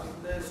graphs,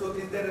 so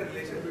is there a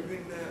relation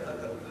between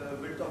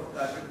width of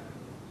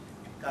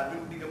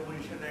carving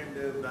decomposition and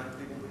branch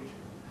decomposition?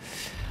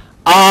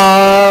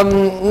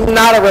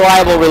 Not a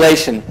reliable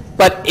relation,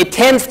 but it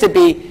tends to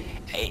be.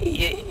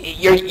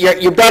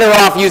 You're better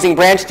off using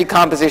branch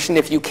decomposition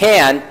if you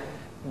can,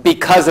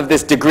 because of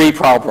this degree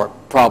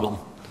problem.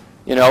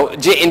 You know,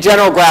 in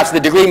general graphs, the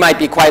degree might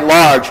be quite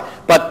large,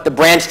 but the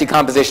branch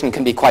decomposition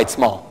can be quite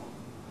small.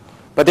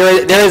 But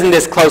there isn't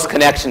this close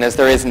connection as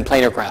there is in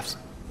planar graphs.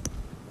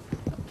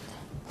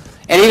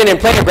 And even in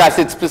planar graphs,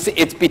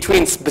 it's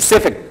between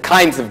specific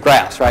kinds of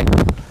graphs, right?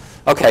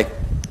 Okay.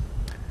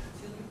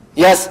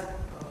 Yes? You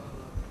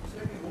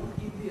said you won't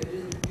keep the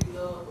edges between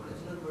the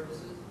original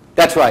vertices,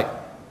 That's right. but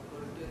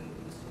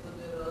instead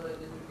there are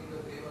edges between the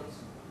gray ones,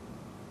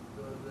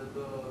 the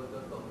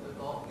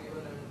top gray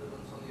one and the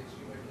ones on the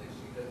extreme right and the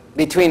extreme left.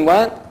 Between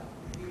what?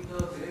 Between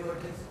the gray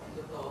vertex on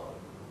the top,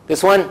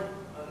 This one? no,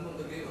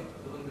 the gray one,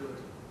 the one gray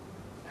vertex,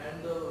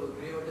 and the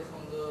gray vertex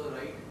on the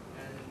right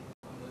and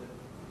on the left.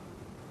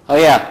 Oh,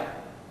 yeah.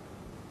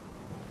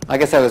 I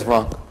guess I was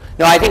wrong.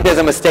 No, I think there's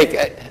a mistake.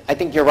 I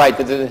think you're right.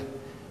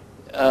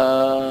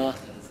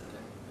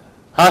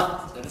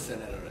 Huh?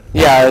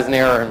 Yeah, there's an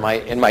error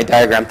in my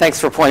diagram. Thanks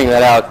for pointing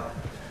that out.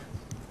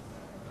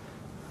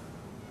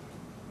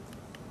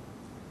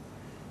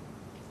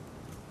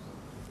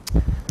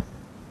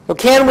 Well,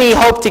 can we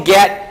hope to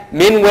get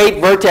min-weight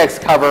vertex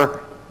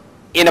cover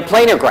in a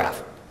planar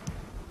graph?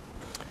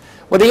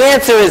 Well, the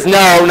answer is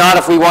no, not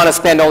if we want to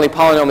spend only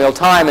polynomial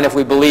time and if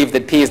we believe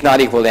that p is not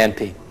equal to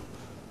np.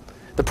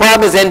 The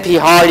problem is np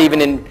hard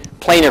even in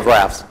planar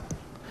graphs.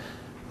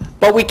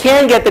 But we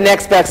can get the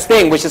next best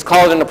thing, which is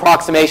called an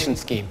approximation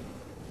scheme.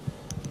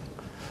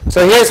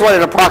 So here's what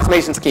an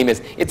approximation scheme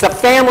is. It's a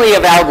family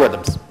of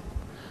algorithms.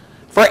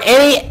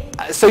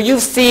 So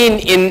you've seen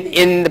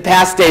in the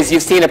past days,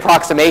 you've seen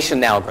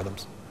approximation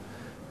algorithms.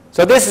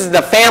 So this is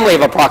the family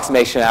of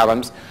approximation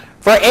algorithms.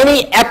 For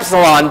any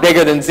epsilon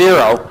bigger than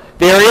 0,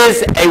 there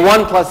is a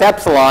 1 plus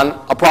epsilon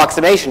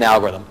approximation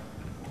algorithm.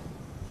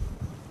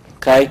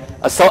 Okay?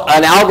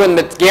 An algorithm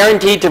that's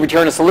guaranteed to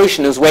return a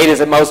solution whose weight is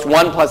at most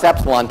 1 plus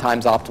epsilon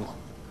times optimal.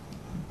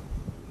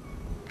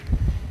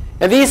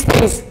 Now these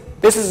things,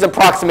 this is an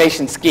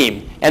approximation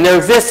scheme. And there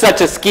exists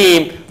such a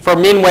scheme for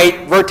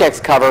min-weight vertex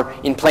cover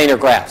in planar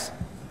graphs.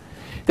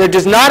 There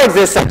does not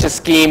exist such a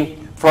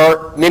scheme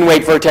for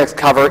min-weight vertex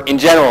cover in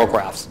general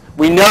graphs.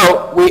 We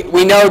know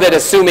that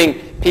assuming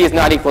p is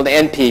not equal to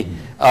np,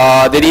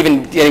 that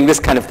even getting this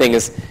kind of thing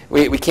is,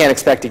 we can't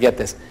expect to get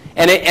this.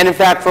 And in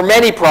fact, for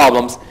many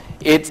problems,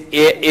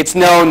 it's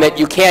known that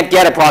you can't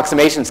get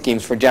approximation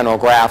schemes for general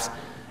graphs.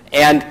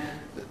 And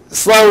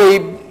slowly,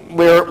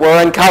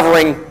 we're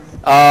uncovering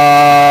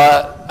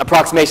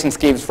approximation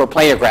schemes for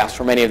planar graphs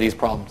for many of these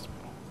problems.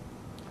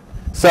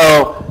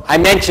 So I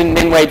mentioned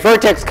min-weight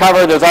vertex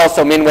cover. There's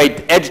also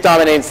min-weight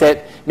edge-dominated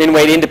set,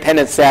 min-weight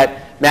independent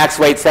set,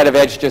 max-weight set of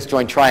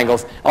edge-disjoint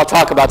triangles. I'll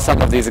talk about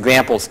some of these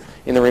examples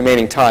in the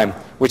remaining time,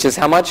 which is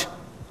how much?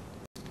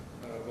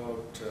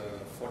 About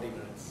 40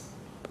 minutes.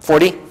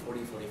 40?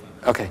 40, 45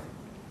 minutes. Okay.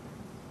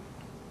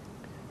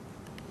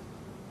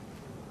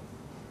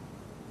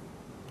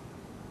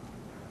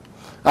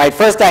 All right,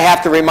 first I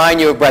have to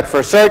remind you of breadth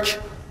first search.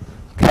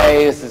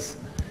 Okay, this is,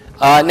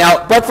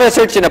 now breadth first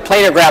search in a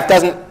planar graph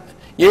doesn't,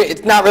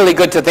 it's not really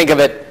good to think of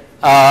it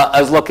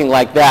as looking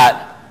like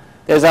that.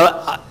 Here's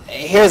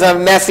a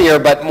messier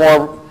but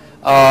more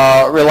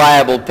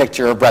reliable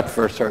picture of breadth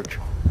first search.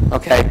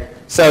 Okay,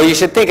 so you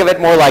should think of it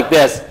more like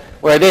this,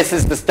 where this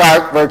is the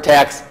start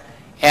vertex,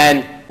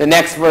 and the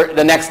next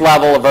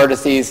level of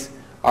vertices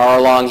are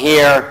along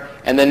here,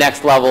 and the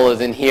next level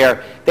is in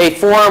here. They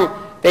form,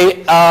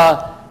 the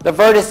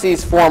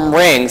vertices form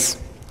rings,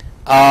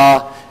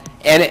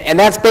 and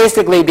that's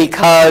basically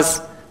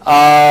because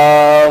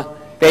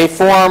they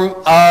form,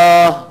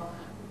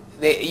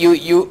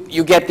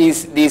 you get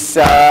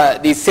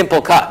these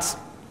simple cuts.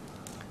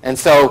 And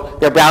so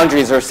their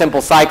boundaries are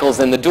simple cycles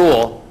in the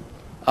dual,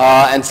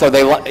 and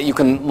so you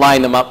can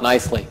line them up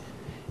nicely.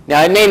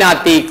 Now it may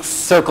not be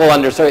circle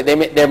under circle,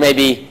 there may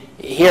be,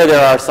 here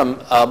there are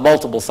some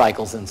multiple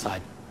cycles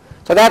inside.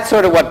 So that's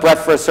sort of what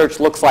breadth first search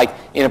looks like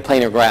in a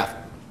planar graph.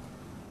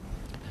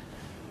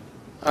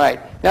 All right,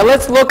 now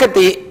let's look at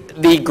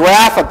the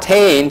graph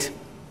obtained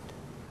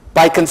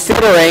by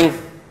considering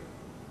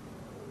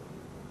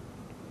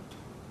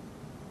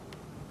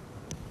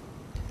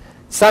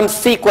some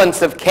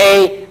sequence of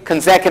k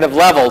consecutive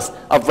levels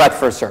of breadth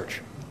first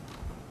search.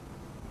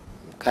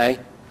 Okay,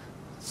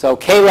 so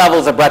k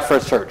levels of breadth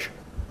first search.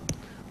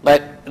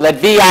 Let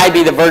vi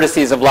be the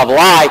vertices of level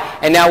I,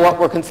 and now what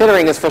we're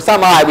considering is for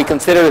some I, we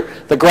consider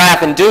the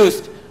graph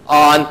induced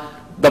on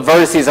the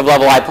vertices of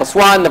level I plus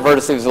 1, the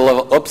vertices of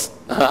level,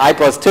 I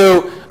plus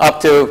 2, up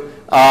to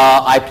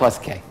I plus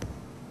k.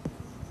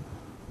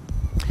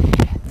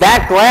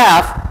 That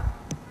graph,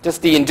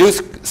 just the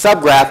induced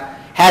subgraph,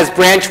 has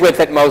branch width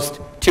at most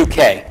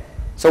 2k.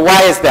 So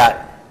why is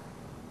that?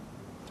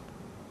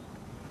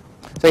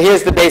 So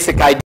here's the basic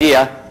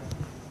idea.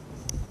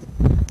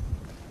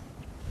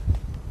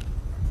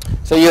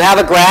 So you have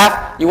a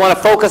graph. You want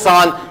to focus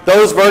on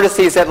those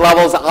vertices at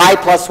levels I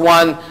plus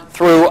 1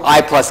 through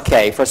I plus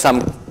k for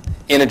some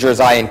integers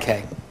I and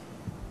k.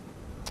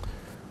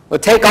 We'll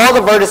take all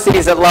the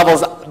vertices at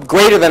levels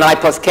greater than I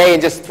plus k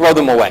and just throw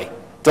them away.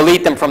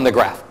 Delete them from the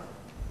graph.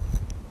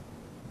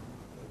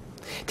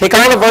 Take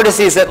all the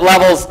vertices at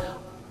levels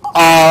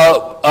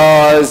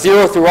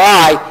 0 through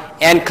I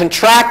and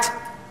contract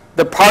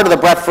the part of the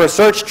breadth first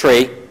search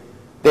tree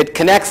that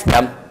connects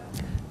them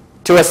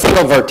to a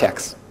single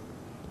vertex,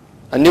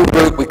 a new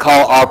root we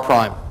call R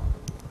prime.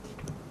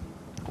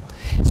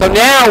 So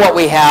now what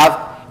we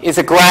have is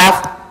a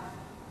graph.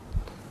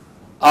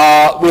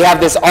 We have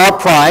this R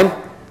prime.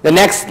 The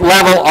next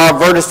level are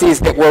vertices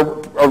that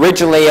were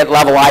originally at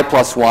level I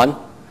plus 1.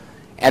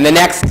 And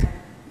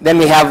then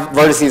we have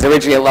vertices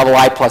originally at level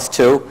I plus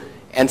 2,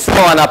 and so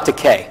on up to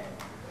k.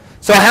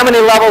 So how many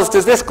levels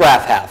does this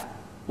graph have?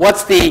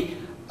 What's the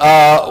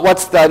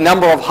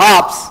number of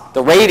hops,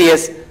 the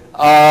radius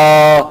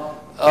of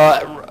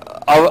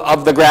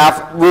the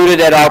graph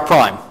rooted at R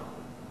prime?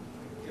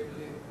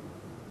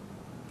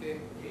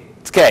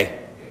 It's k.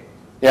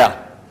 Yeah.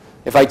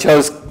 If I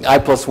chose I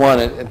plus 1,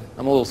 I'm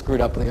a little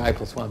screwed up with the I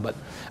plus 1. But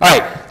all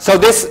right. So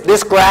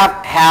this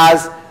graph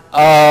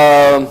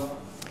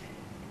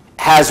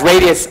has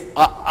radius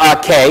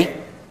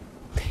k,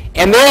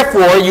 and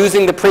therefore,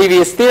 using the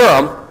previous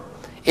theorem,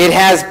 it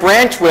has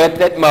branch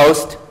width at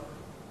most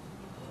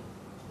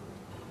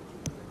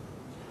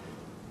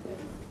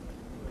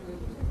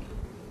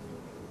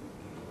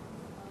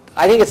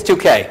I think it's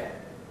 2k.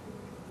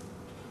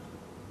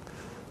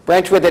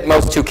 Branch width at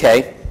most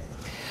 2k.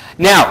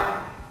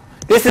 Now,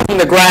 this isn't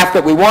the graph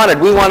that we wanted.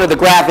 We wanted the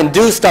graph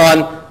induced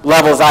on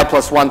levels I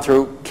plus 1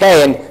 through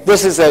k, and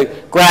this is a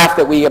graph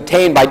that we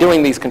obtained by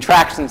doing these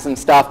contractions and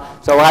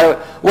stuff. So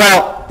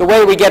well, the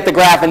way we get the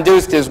graph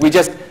induced is we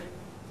just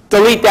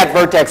delete that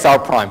vertex R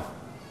prime.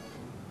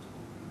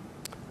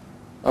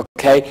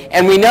 Okay,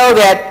 and we know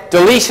that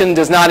deletion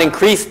does not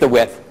increase the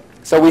width,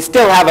 so we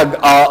still have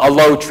a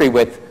low tree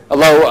width, a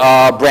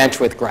low branch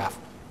width graph.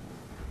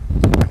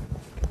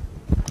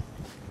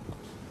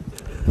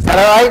 Is that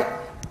all right?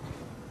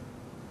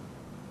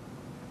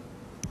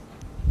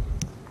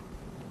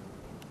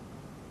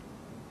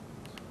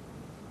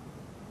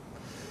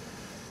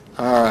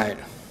 All right.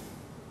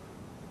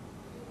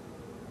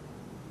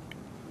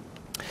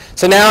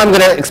 So now I'm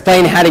going to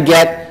explain how to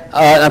get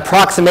an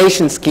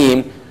approximation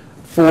scheme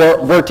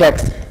for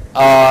vertex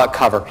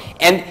cover.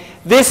 And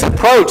this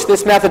approach,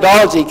 this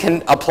methodology,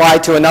 can apply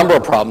to a number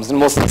of problems, and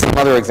we'll see some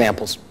other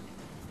examples.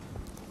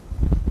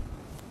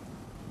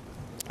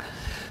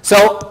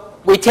 So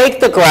we take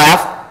the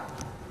graph,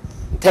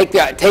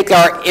 take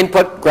our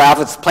input graph,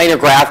 it's planar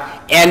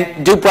graph,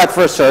 and do breadth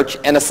first search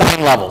and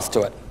assign levels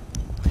to it.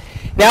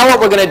 Now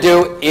what we're going to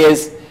do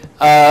is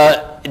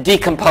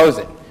decompose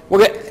it.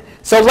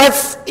 So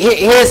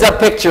here's a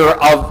picture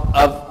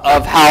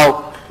of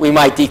how we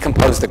might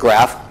decompose the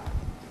graph.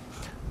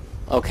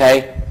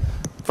 Okay,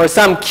 for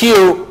some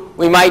q,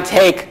 we might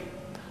take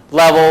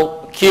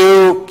level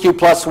q, q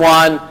plus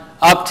 1,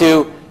 up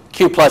to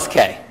q plus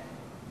k.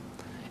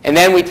 And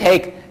then we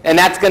take, and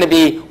that's going to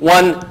be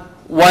one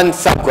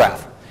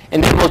subgraph.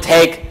 And then we'll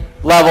take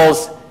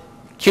levels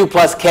q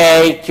plus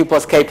k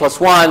plus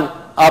 1,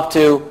 up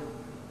to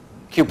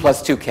q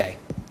plus 2k.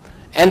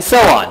 And so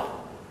on.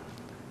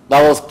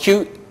 Levels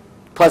q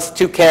plus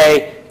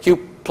 2k, q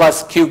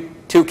plus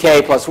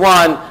q2k plus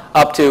 1,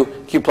 up to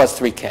q plus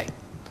 3k.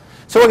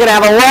 So we're going to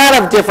have a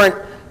lot of different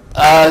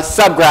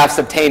subgraphs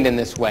obtained in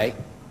this way.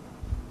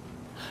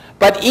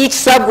 But each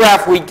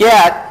subgraph we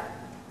get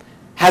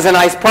has a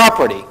nice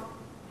property.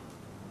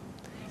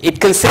 It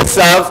consists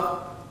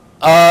of,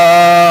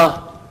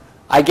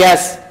 I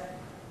guess,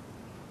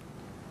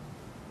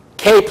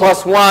 k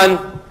plus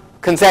 1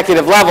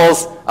 consecutive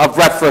levels of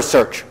breadth first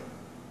search.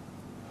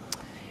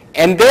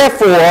 And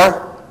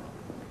therefore,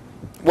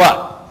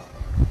 what?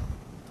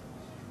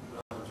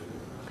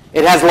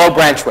 It has low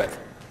branch width.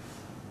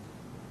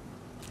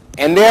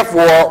 And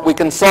therefore, we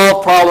can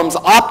solve problems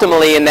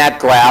optimally in that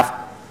graph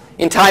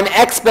in time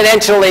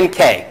exponential in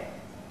k.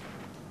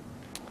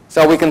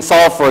 So we can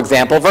solve, for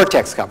example,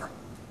 vertex cover.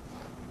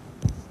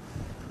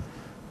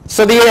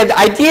 So the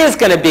idea is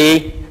going to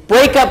be,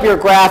 break up your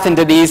graph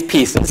into these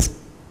pieces,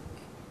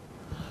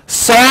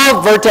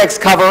 solve vertex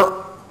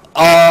cover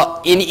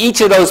in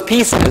each of those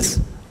pieces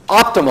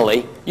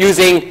optimally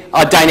using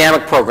a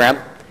dynamic program,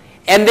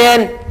 and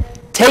then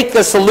take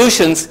the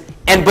solutions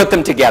and put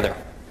them together.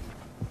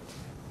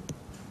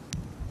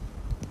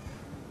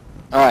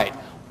 All right.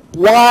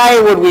 Why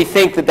would we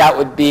think that that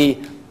would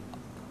be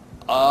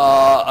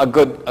a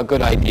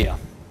good idea?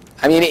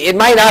 I mean, it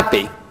might not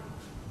be.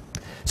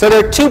 So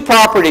there are two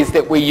properties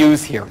that we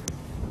use here.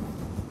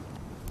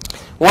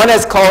 One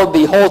is called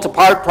the whole to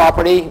part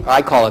property, or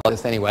I call it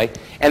this anyway,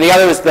 and the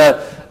other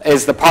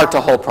is the part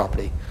to whole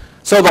property.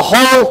 So the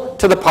whole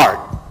to the part.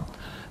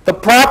 The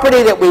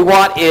property that we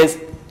want is,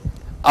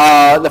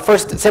 the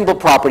first simple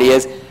property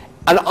is,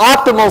 an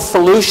optimal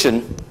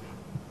solution,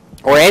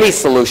 or any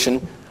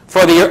solution,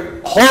 for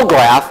the whole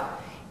graph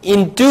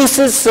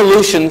induces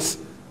solutions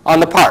on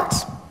the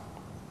parts.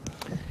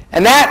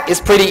 And that is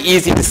pretty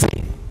easy to see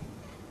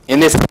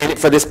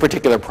for this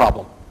particular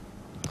problem.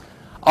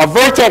 A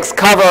vertex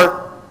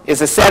cover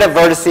is a set of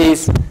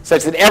vertices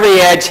such that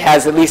every edge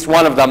has at least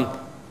one of them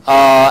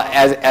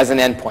as an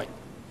endpoint.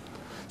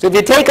 So if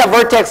you take a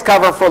vertex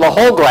cover for the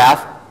whole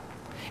graph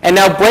and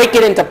now break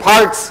it into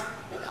parts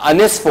on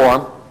this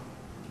form,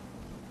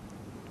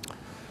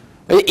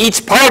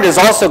 each part is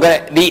also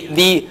going to,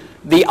 the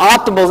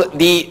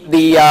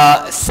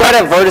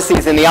set of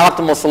vertices in the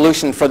optimal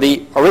solution for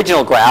the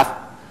original graph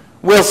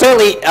will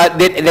certainly,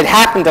 that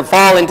happen to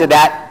fall into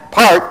that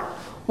part,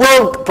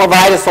 will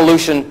provide a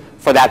solution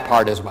for that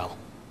part as well.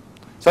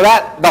 So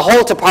that the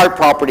whole to part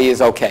property is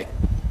okay.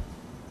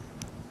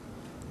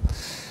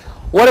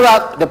 What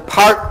about the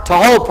part to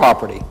whole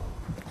property,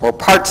 or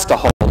parts to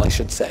whole, I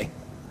should say?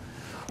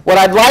 What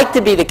I'd like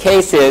to be the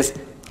case is,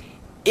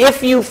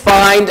 if you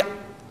find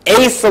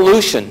a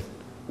solution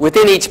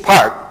within each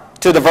part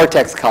to the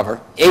vertex cover,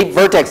 a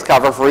vertex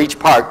cover for each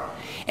part,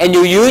 and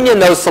you union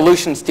those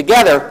solutions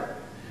together,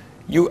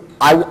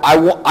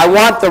 I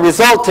want the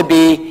result to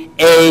be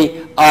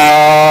a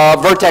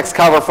vertex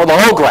cover for the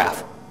whole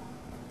graph.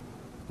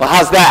 Well,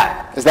 how's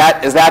that? Is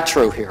that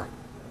true here?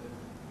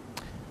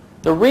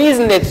 The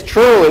reason it's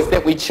true is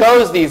that we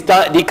chose these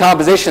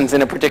decompositions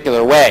in a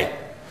particular way.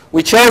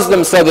 We chose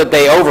them so that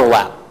they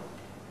overlap.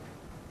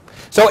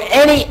 So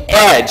every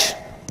edge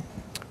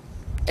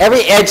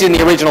in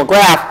the original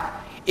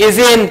graph is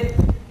in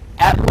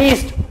at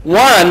least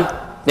one,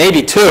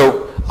 maybe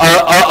two,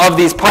 of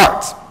these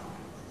parts.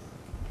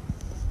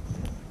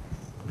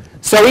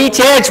 So each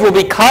edge will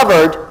be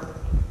covered.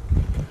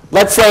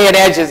 Let's say an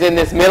edge is in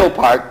this middle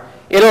part.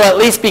 It'll at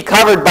least be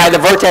covered by the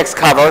vertex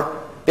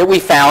cover that we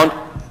found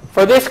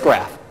for this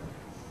graph.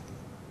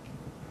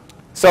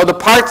 So the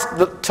parts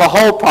to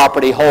whole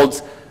property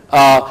holds,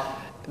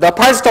 the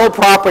parts to whole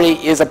property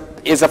is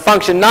a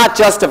function not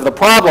just of the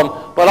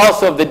problem, but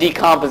also of the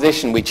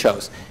decomposition we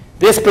chose.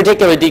 This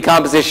particular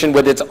decomposition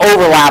with its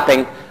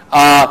overlapping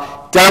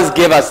does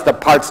give us the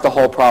parts to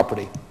whole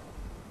property.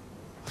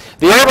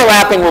 The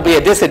overlapping will be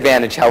a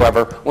disadvantage,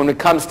 however, when it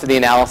comes to the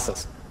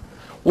analysis.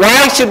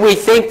 Why should we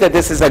think that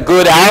this is a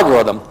good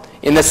algorithm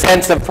in the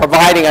sense of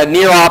providing a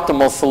near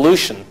optimal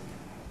solution?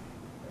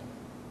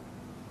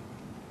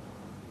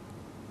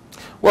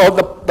 Well,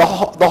 the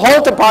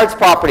whole to parts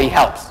property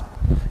helps.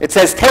 It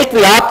says take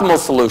the optimal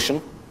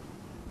solution,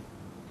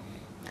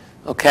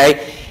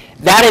 okay?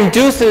 That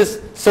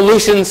induces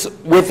solutions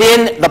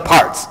within the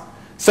parts.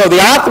 So the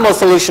optimal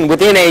solution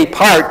within a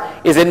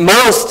part is at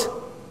most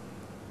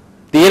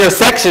the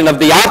intersection of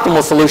the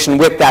optimal solution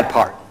with that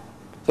part.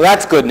 So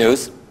that's good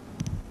news.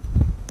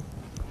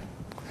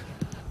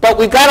 But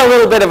we've got a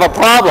little bit of a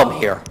problem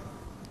here.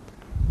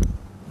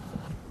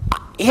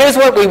 Here's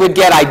what we would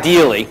get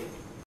ideally.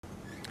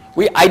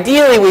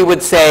 Ideally, we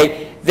would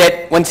say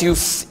that once you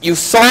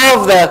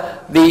solve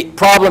the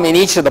problem in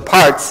each of the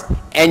parts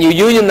and you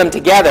union them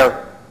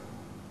together,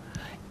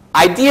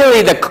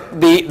 ideally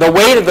the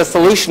weight of the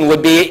solution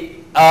would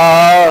be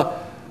the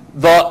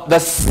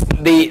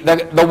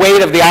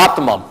weight of the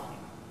optimum.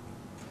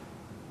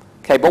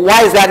 Okay, but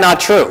why is that not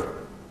true?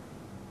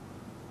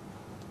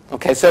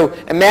 Okay, so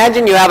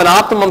imagine you have an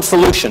optimum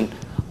solution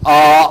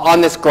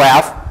on this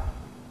graph.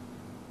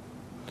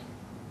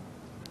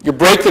 You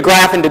break the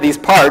graph into these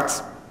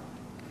parts.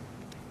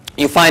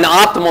 You find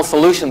optimal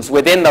solutions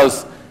within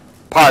those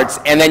parts,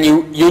 and then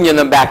you union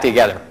them back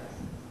together.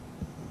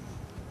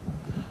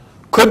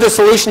 Could the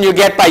solution you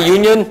get by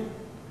union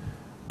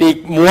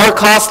be more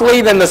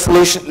costly than the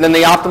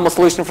optimal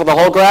solution for the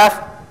whole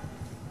graph?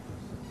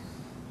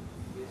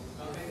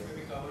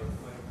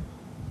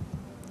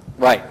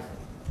 Right.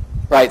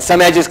 Right.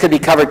 Some edges could be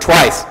covered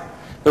twice.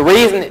 The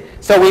reason,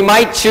 so we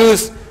might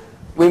choose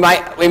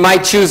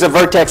a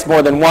vertex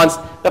more than once.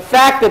 The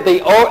fact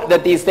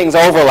that these things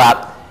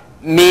overlap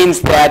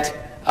means that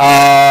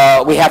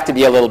we have to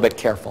be a little bit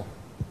careful.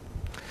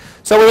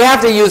 So we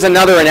have to use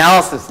another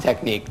analysis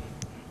technique.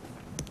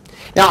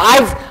 Now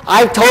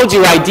I've told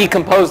you I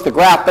decompose the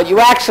graph, but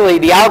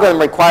the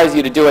algorithm requires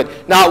you to do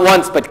it not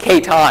once but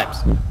k times,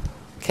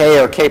 k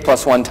or k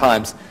plus 1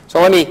 times. So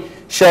let me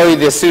show you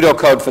the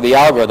pseudocode for the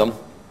algorithm.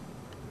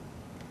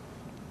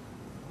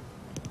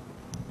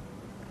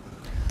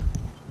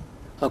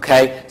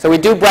 Okay, so we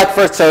do breadth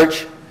first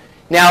search.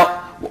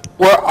 Now,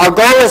 our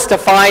goal is to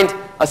find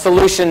a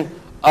solution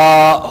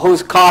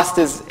whose cost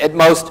is at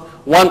most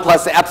 1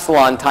 plus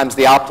epsilon times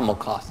the optimal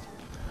cost.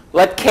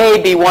 Let k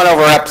be 1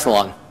 over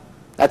epsilon.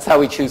 That's how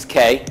we choose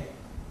k.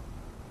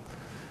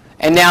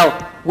 And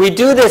now, we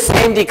do this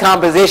same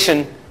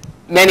decomposition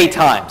many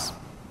times.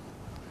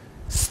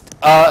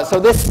 So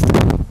this,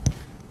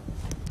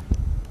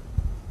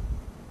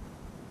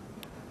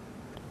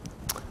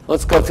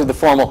 let's go through the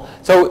formal.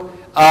 So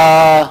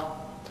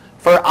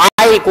for I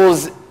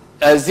equals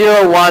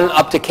 0, 1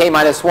 up to k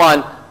minus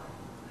 1,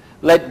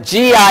 let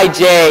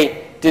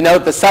Gij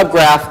denote the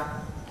subgraph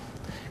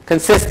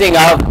consisting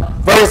of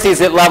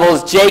vertices at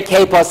levels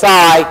jk plus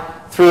I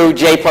through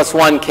j plus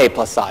 1 k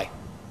plus I.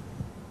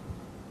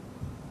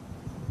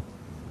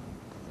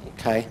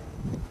 Okay.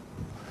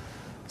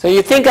 So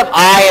you think of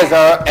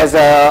I as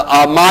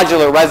a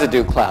modular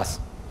residue class.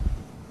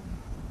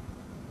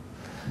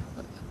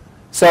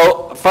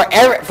 So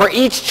for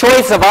each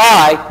choice of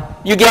I,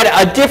 you get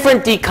a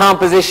different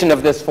decomposition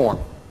of this form.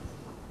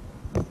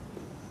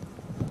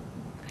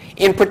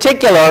 In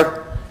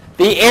particular,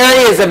 the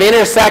areas of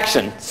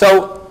intersection.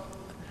 So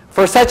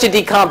for such a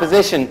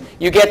decomposition,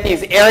 you get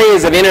these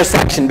areas of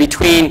intersection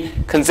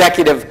between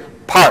consecutive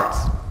parts.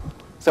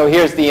 So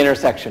here's the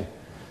intersection.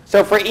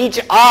 So for each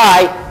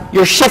I,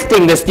 you're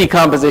shifting this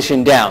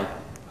decomposition down.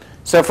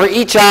 So for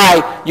each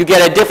I, you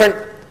get a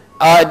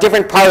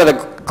different part of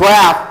the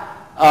graph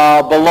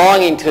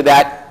belonging to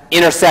that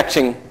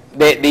intersection,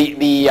 the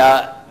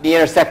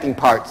intersecting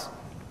parts,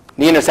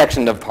 the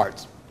intersection of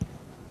parts.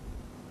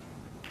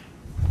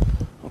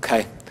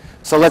 Okay,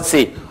 so let's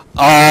see.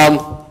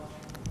 I'll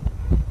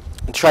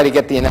try to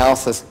get the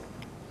analysis.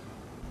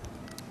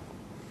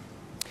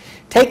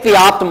 Take the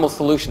optimal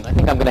solution. I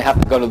think I'm going to have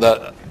to go to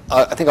the.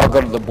 I think I'll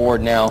go to the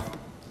board now.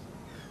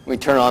 Let me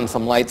turn on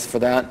some lights for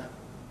that.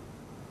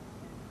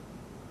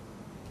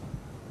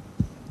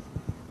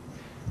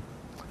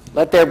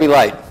 Let there be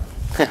light.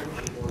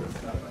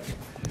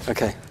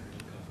 Okay.